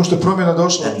 nakon što je promjena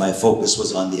došla, and my focus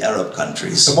was on the Arab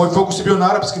countries. Moj fokus je bio na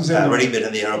arapskim zemljama. I've already been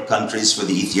in the Arab countries for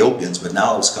the Ethiopians, but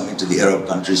now I was coming to the Arab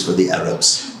countries for the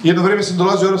Arabs. Jedno vrijeme sam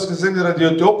dolazio u arapske zemlje radi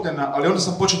Etiopljana, ali onda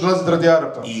sam počeo dolaziti radi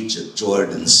Arapa. Egypt,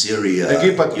 Jordan, Syria,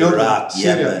 Egipat, Iraq,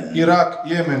 Yemen. Irak,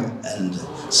 Jemen. And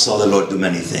saw the Lord do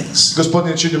many things.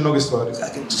 Gospodin je činio mnoge stvari.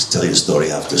 I can just tell you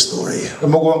story after story.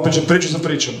 Mogu vam pričati priču za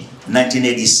pričom.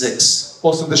 1986,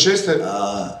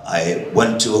 I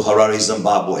went to Harare,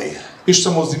 Zimbabwe. Išao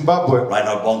sam u Zimbabwe.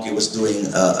 Reinhard Bonnke was doing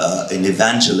an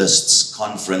evangelists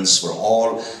conference for all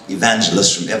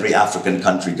evangelists from every African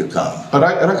country to come.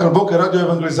 Reinhard Bonnke radio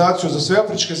evangelizaciju za sve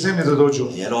afričke zemlje da dođu.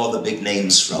 He had all the big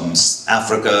names from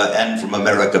Africa and from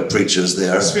America preachers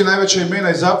there. Svi najveća imena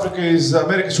iz Afrike i iz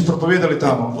Amerike su propovijedali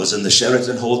tamo. Was in the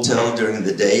Sheraton Hotel during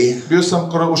the day. Bio sam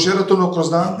u Sheratonu kroz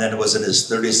dan. And then it was in his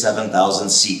 37,000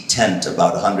 seat tent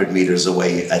about 100 meters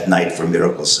away at night for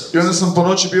miracle service. I onda sam po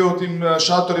noći bio u tim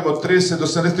šatorima od 30 do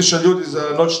 70.000 ljudi za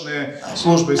noćne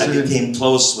službe i I seljenje. became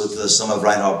close with some of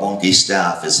Reinhard Bonnke's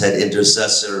staff, his head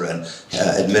intercessor and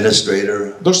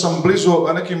administrator. Došao sam blizu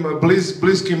nekim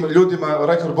bliskim ljudima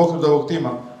Reinhard Bonnkeovog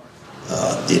tima.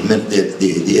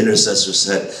 The intercessor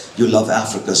said, "You love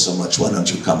Africa so much, why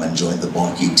don't you come and join the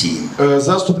Bonnke team?"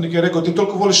 Zastupnik je rekao, ti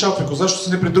toliko voliš Afriku, zašto se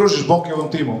ne pridružiš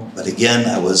Bonnkeovom timu? But again,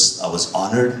 I was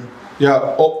honored.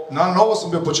 Ja, na novo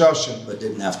sam bio počašćen. But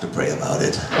didn't have to pray about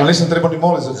it. Ali nisam trebao ni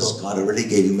moliti za to. God already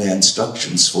gave me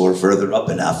instructions for further up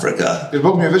in Africa. Jer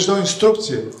Bog mi je već dao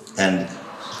instrukcije. And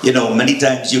you know, many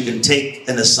times you can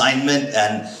take an assignment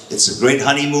and it's a great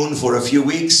honeymoon for a few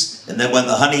weeks, and then when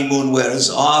the honeymoon wears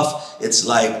off, it's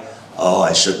like,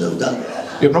 oh, I shouldn't have done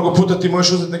that. Jer mnogo puta ti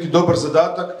možeš uzeti neki dobar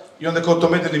zadatak i onda kao to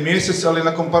medeni mjesec, ali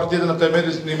nakon par tjedana taj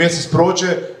medeni mjesec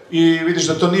prođe i vidiš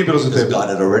da to nije bilo za tebe. God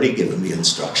had already given me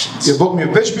instructions. Jer Bog mi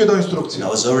je već bio dao instrukcije. I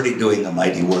was already doing a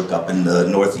mighty work up in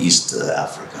northeast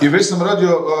Africa. I već sam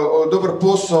radio dobar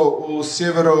posao u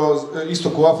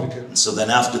sjevero-istoku Afrike. So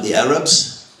then after the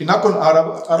Arabs, I nakon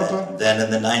Arapa, then in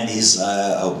the 90s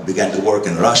I began to work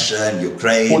in Russia and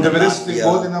Ukraine. U 90.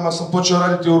 godinama sam počeo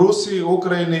raditi u Rusiji, u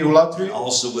Ukrajini i u Latviji.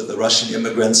 Also with the Russian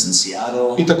immigrants in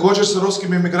Seattle. I također sa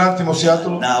ruskim imigrantima u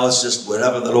Seattlu. Now it's just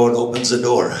wherever the Lord opens a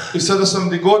door. I sada sam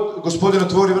gdje god Gospodin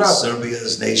otvori vrata.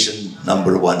 Serbia's nation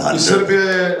number 100. I Srbija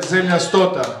je zemlja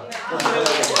 100.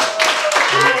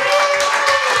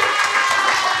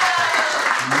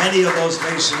 Many of those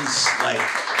nations, like,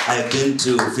 I have been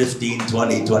to 15,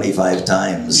 20, 25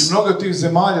 times. I mnogo od tih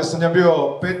zemalja sam ja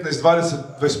bio 15, 20,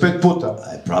 25 puta.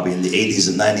 I probably in the 80s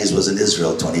and 90s was in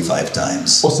Israel 25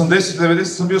 times. 80, 90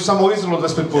 sam bio samo u Izraelu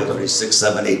 25 puta. Every 6,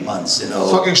 7, 8 months, you know.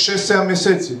 Svakih 6, 7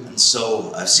 mjeseci. And so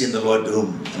I've seen the Lord do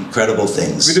incredible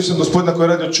things. Vidio sam Gospodina koji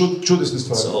je radio čudesne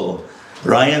stvari. So,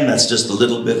 Ryan, that's just a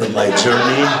little bit of my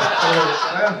journey.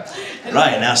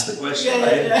 Ryan asked the question,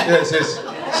 right? Yes, yes.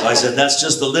 So I said, that's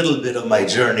just a little bit of my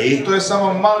journey. To je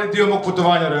samo mali dio mog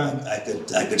putovanja, Ryan.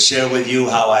 I could share with you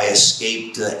how I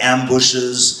escaped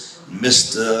ambushes,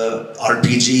 missed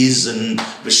RPGs and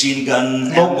machine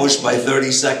gun ambush by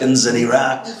 30 seconds in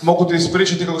Iraq. Mogu ti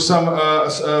ispričati kako sam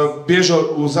bježao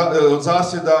od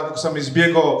zasjeda, kako sam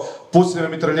izbjegao pucnjeve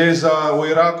mitraljeza u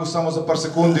Iraku samo za par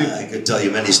sekundi. I could tell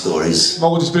you many stories.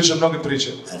 Mogu ti ispričati mnoge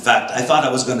priče. In fact, I thought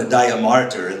I was going to die a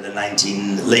martyr in the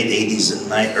late 80s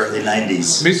and early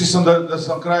 90s. Mislio sam da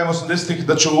sam krajem 80-ih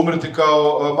da ću umreti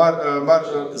kao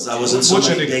I was in so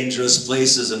many dangerous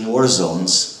places and war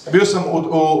zones. Bio sam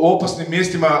u opasnim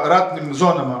mjestima, ratnim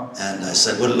zonama. And I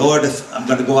said, well, Lord, if I'm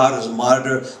going to go out as a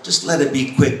martyr, just let it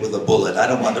be quick with a bullet. I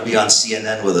don't want to be on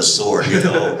CNN with a sword, you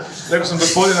know. Rekao sam,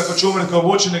 Gospodin, ako ću umreti kao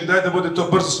mučenik, daj da bude to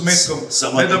brzo s metkom.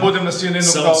 Ne da budem na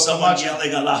CNN-u kao someone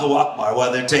yelling Allahu Akbar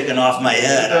while they're taking off my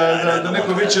head. Da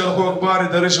neko viče Allahu Akbar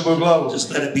i da reže moju glavu.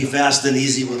 Just let it be fast and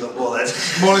easy with a bullet.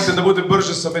 Molim te da bude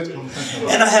brže sa metkom.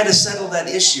 And I had to settle that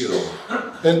issue.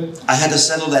 I had to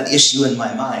settle that issue in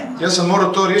my mind. Ja sam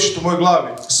morao to riješiti u mojoj glavi.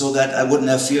 So that I wouldn't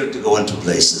have fear to go into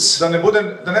places.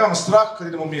 Da nemam strah kad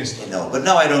idem u mjesto. You know, but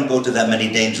now I don't go to that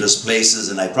many dangerous places,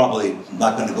 and I probably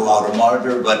not going to go out a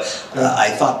martyr, but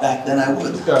I thought back then I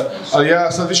would. Ali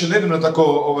ja sad više ne idem na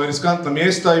tako riskantna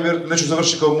mjesta i vjerojatno neću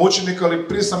završiti kao mučenik, ali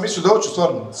prije sam mislio da hoću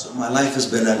stvarno. So my life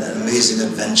has been an amazing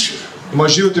adventure. Moj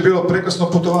život je bilo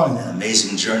prekrasno putovanje. An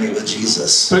amazing journey with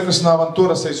Jesus. Prekrasna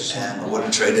avantura sa Isusom. And I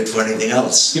wouldn't trade it for anything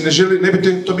else. I ne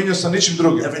bi to minjao sa ničim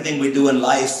drugim. Everything we do in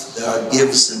life, there are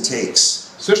gives and takes.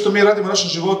 Sve što mi radimo u našem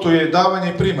životu je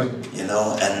davanje i primanje. You know,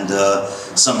 and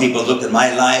some people look at my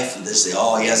life and they say,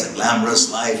 oh, he has a glamorous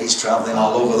life, he's traveling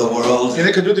all over the world. I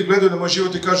nekad ljudi gledaju na moj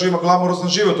život i kažu ima glamorozan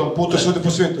život, on putuje svugdje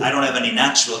po svijetu. I don't have any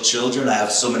natural children, I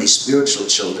have so many spiritual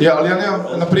children. Ja, ali ja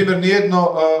nemam, na primjer,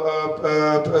 nijedno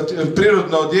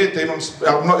prirodno dijete,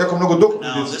 imam jako mnogo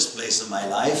duhovnih djece. Now, this place of my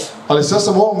life, ali sad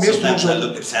sam u ovom mjestu sometimes I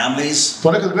look at families,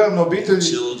 ponekad gledam na obitelji,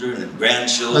 children and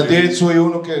grandchildren, na djecu i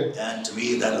unuke. And to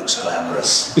me that looks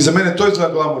glamorous. I za mene to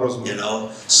izgleda glamorozno. You know,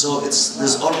 so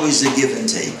there's always a give and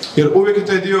take. Jer uvijek je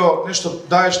taj dio nešto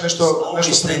daješ, nešto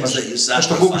primaš,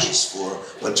 nešto gubiš. For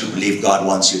what you believe God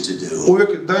wants you to do.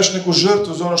 Uvijek daješ neku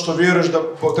žrtvu za ono što vjeruješ da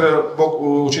treba Bog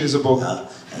učini za Boga.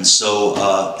 And so,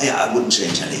 yeah, I wouldn't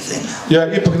change anything.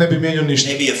 Ja ipak ne bi mijenjao ništa.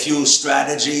 Maybe a few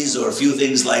strategies or a few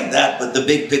things like that, but the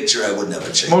big picture I would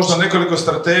never change. Možda nekoliko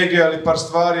strategija, ali par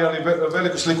stvari, ali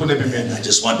veliku sliku ne bi mijenjao. I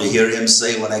just want to hear him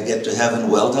say when I get to heaven,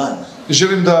 well done. I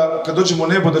želim da kad dođem u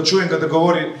nebo da čujem ga da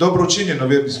govori dobro učinjeno,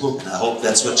 vjerni slug. I hope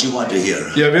that's what you want to hear.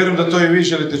 Ja vjerujem da to i vi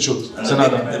želite čuti. Se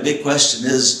nadam. The big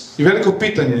question is, I veliko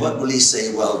pitanje je, what will he say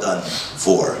well done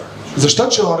for? Za šta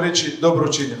će on reći dobro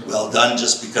učinjeno? Well done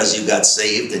just because you got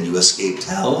saved and you escaped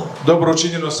hell. Dobro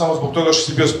učinjeno samo zbog toga što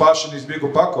si bio spašen i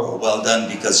izbjegao pakao. Well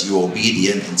done because you were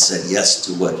obedient and said yes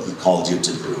to what he called you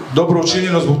to do. Dobro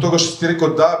učinjeno zbog toga što si ti rekao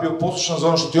da, bio poslušan za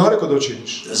ono što ti on rekao da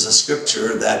učiniš. There's a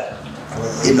scripture that,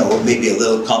 you know, maybe a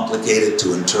little complicated to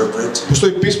interpret.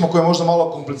 Postoji pismo koje je možda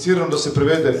malo komplicirano da se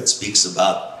prevede. It speaks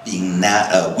about being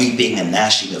weeping and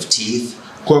gnashing of teeth.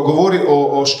 Koja govori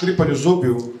o škripanju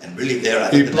zubiju really there, I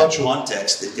think in that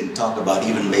context, it can talk about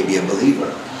even maybe a believer.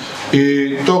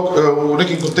 I to u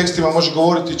nekim kontekstima može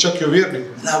govoriti čak i o vjerniku.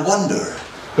 And I wonder,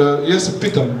 ja se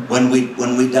pitam, when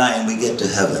we die and we get to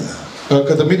heaven,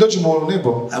 kada mi dođemo u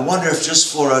nebo, I wonder if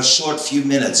just for a short few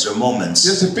minutes or moments,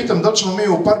 ja se pitam da li ćemo mi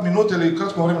u par minuta ili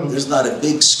kratkom vremenu, there's not a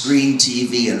big screen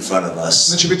TV in front of us,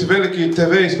 neće biti veliki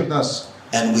TV ispred nas,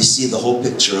 and we see the whole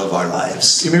picture of our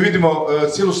lives. I mi vidimo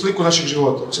cijelu sliku našeg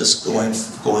života. Just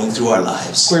going through our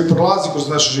lives. Koji prolazi kroz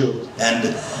naš život. And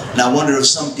I wonder if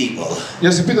some people,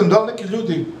 ja se pitam da li neki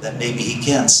ljudi, that maybe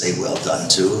he can't say well done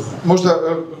to, možda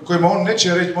kojima on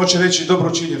neće moći reći dobro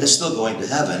učinjeno, they're still going to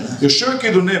heaven. Još uvijek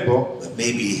idu u nebo. But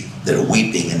maybe they're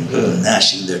weeping and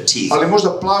gnashing their teeth. Ali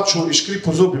možda plaču i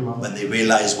škripu zubima. When they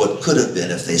realize what could have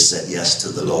been if they said yes to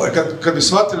the Lord. Kad bi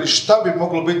shvatili šta bi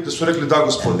moglo biti da su rekli da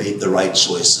Gospodu. Made the right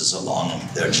choices along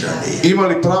their journey.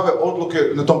 Imali prave odluke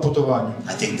na tom putovanju.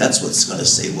 I think that's what's going to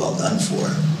say well done for.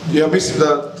 Ja mislim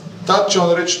da tad će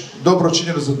on reći dobro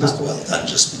učinjeno za te stvari. Well done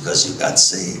just because you got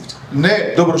saved.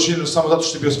 Ne dobro učinjeno samo zato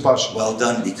što je bio spašen. Well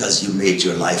done because you made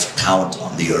your life count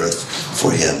on the earth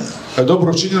for him.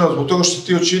 Dobro učinjeno zbog toga što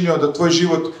ti učinio da tvoj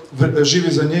život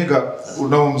živi za njega u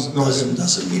novoj zemlji.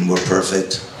 Doesn't mean we're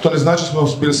perfect. To ne znači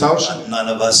smo bili savršeni.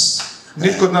 None of us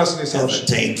nitko od nas nije savršen.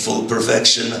 Attained full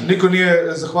perfection. Niko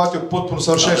nije zahvatio potpuno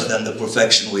savršenstvo. Other than the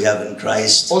perfection we have in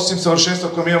Christ. Osim savršenstva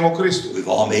koje mi imamo u Kristu.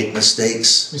 We've all made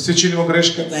mistakes. Mi svi činimo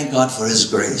greške. Thank God for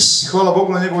His grace. Hvala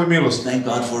Bogu na njegovoj milosti. Thank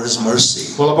God for His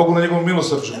mercy. Hvala Bogu na njegovom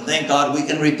milosrđu. And thank God we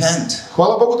can repent.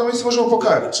 Hvala Bogu da mi se možemo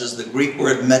pokajati. Which is the Greek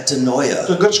word metanoia.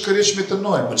 To je grčka riječ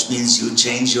metanoia. Which means you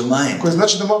change your mind. Koje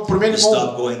znači da promijenimo you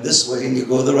stop going this way and you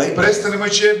go the right way. Prestanemo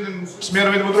ići jednim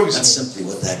smjerom, idemo drugi smjer. That's simply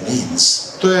what that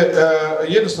means. To je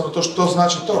jednostavno to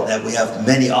znači to. That we have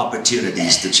many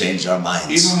opportunities to change our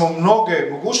minds. Imamo mnoge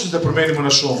mogućnosti da promijenimo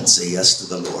naš um. And say yes to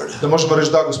the Lord. Da možemo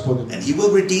reći da Gospodine. And He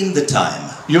will redeem the time.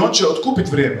 I on će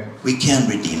otkupiti vrijeme. We can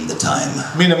redeem the time.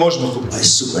 Mi ne možemo otkupiti. By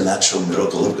supernatural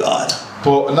miracle of God.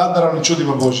 Po nadnaravnim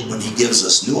čudima Božjim. When He gives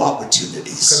us new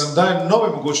opportunities. Kad nam daje nove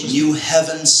mogućnosti. New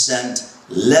heaven sent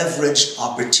leveraged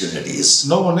opportunities.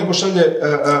 Novo nebo šalje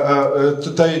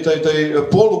taj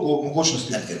polugu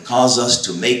mogućnosti. That can cause us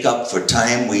to make up for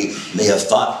time we may have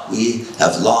thought we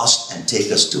have lost and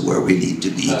take us to where we need to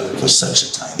be for such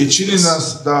a time. I čini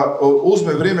nas da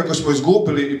uzme vrijeme koje smo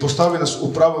izgubili i postavi nas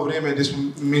u pravo vrijeme gdje smo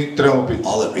mi trebamo biti.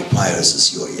 All it requires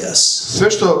is your yes.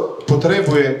 Sve što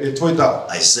potrebuje je tvoj da.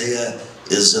 Isaiah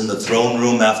is in the throne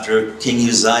room after King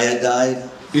Uzziah died.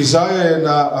 Izaja je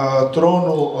na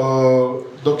tronu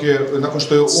dok je nakon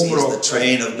što je umro. The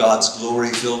train of God's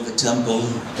glory filled the temple.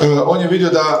 On je vidio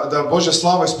da Božja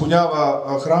slava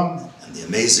ispunjava hram. And the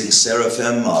amazing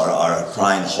seraphim are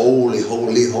crying holy,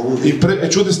 holy, holy.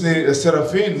 I čudesni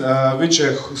serafin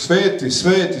viče sveti,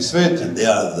 sveti, sveti. And they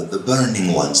are the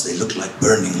burning ones. They look like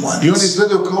burning ones. I oni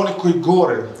izgledaju kao oni koji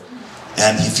gore.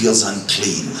 And he feels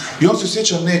unclean. I on se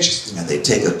osjeća nečistim. And they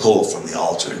take a coal from the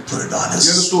altar and put it on his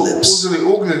lips. I onda su uzeli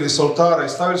ugljen iz oltara i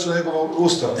stavili su na njegov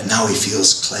usta. And now he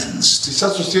feels cleansed. I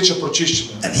sad se osjeća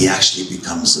pročišćeno. And he actually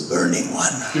becomes the burning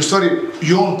one. I u stvari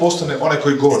i on postane onaj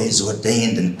koji gori. And he's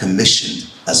ordained and commissioned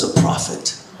as a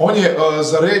prophet. On je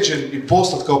zaređen i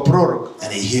poslat kao prorok.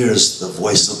 And he hears the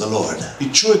voice of the Lord.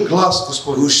 I čuje glas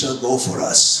Gospodina. Who shall go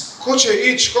for us? Ko će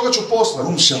ići? Koga ću poslati?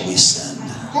 Whom shall we send?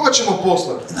 Koga ćemo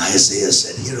poslati? And Isaiah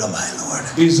said, Here am I,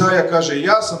 Lord. Izaja kaže,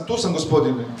 ja sam, tu sam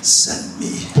Gospodine. Send me.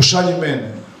 Pošalji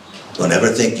mene. Don't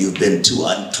ever think you've been too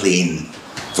unclean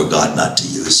for God not to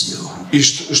use you. I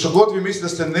što god vi mislite da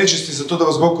ste nečisti za to da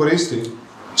vas Bog koristi,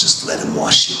 just let him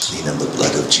wash you clean in the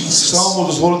blood of Jesus. Samo mu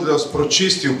dozvolite da vas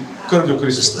pročisti u krvlju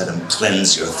Krista. Just let him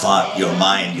cleanse your thought, your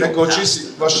mind, your past. Neka očisti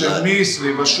vaše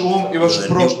misli, vaš um i vaš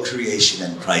prošlost. Creation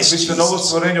in Christ Vi ste novo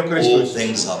stvorenje u Kristu. All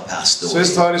things are passed away. Sve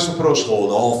stvari su prošle.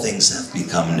 All things have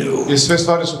become new. I sve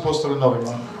stvari su postale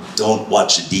novima. Don't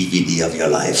watch a DVD of your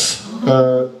life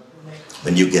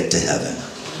when you get to heaven.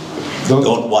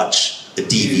 Don't watch a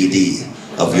DVD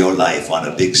of your life on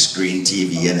a big screen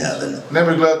TV in heaven.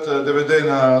 Nemoj gledati DVD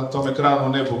na tom ekranu u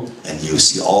nebu. And you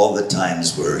see all the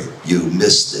times where you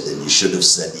missed it and you should have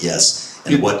said yes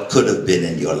and what could have been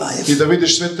in your life. I da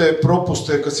vidiš sve te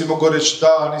propuste kad si mogao reći da,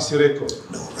 a nisi rekao.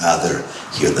 No, rather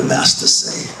hear the master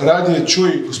say. Radije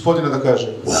čuj gospodina da kaže.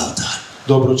 Well done.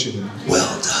 Dobro učinjeno.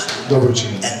 Well done. Dobro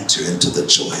učinjeno. Enter into the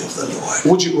joy of the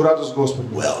Lord. Uđi u radost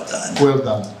Gospodina. Well done. Well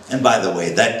done. And by the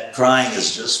way, that crying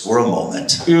is just for a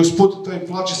moment. I usput taj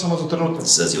plač je samo za trenutak. It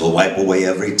says he'll wipe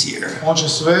away every tear. On će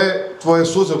sve tvoje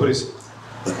suze obrisati.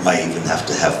 But might even have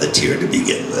to have the tear to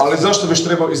begin with. Ali zašto biš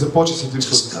trebao i započeti sa tim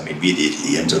suzama? Just come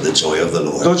immediately into the joy of the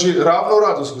Lord. Dođi ravno u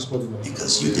radost Gospodina.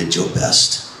 Because you did your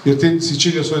best. Jer ti si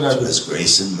činio svoj najbolje. His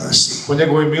grace and mercy. Po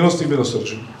njegovoj milosti i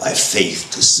milosrđu. By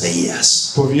faith to say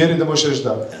yes. Po vjeri da možeš reći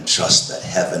da. And trust that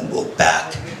heaven will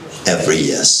back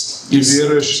every yes. I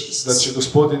vjeruješ da će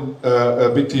Gospodin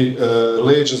biti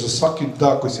leđa za svaki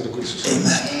da koji si rekao Isusu.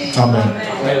 Amen.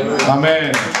 Amen.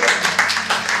 Amen.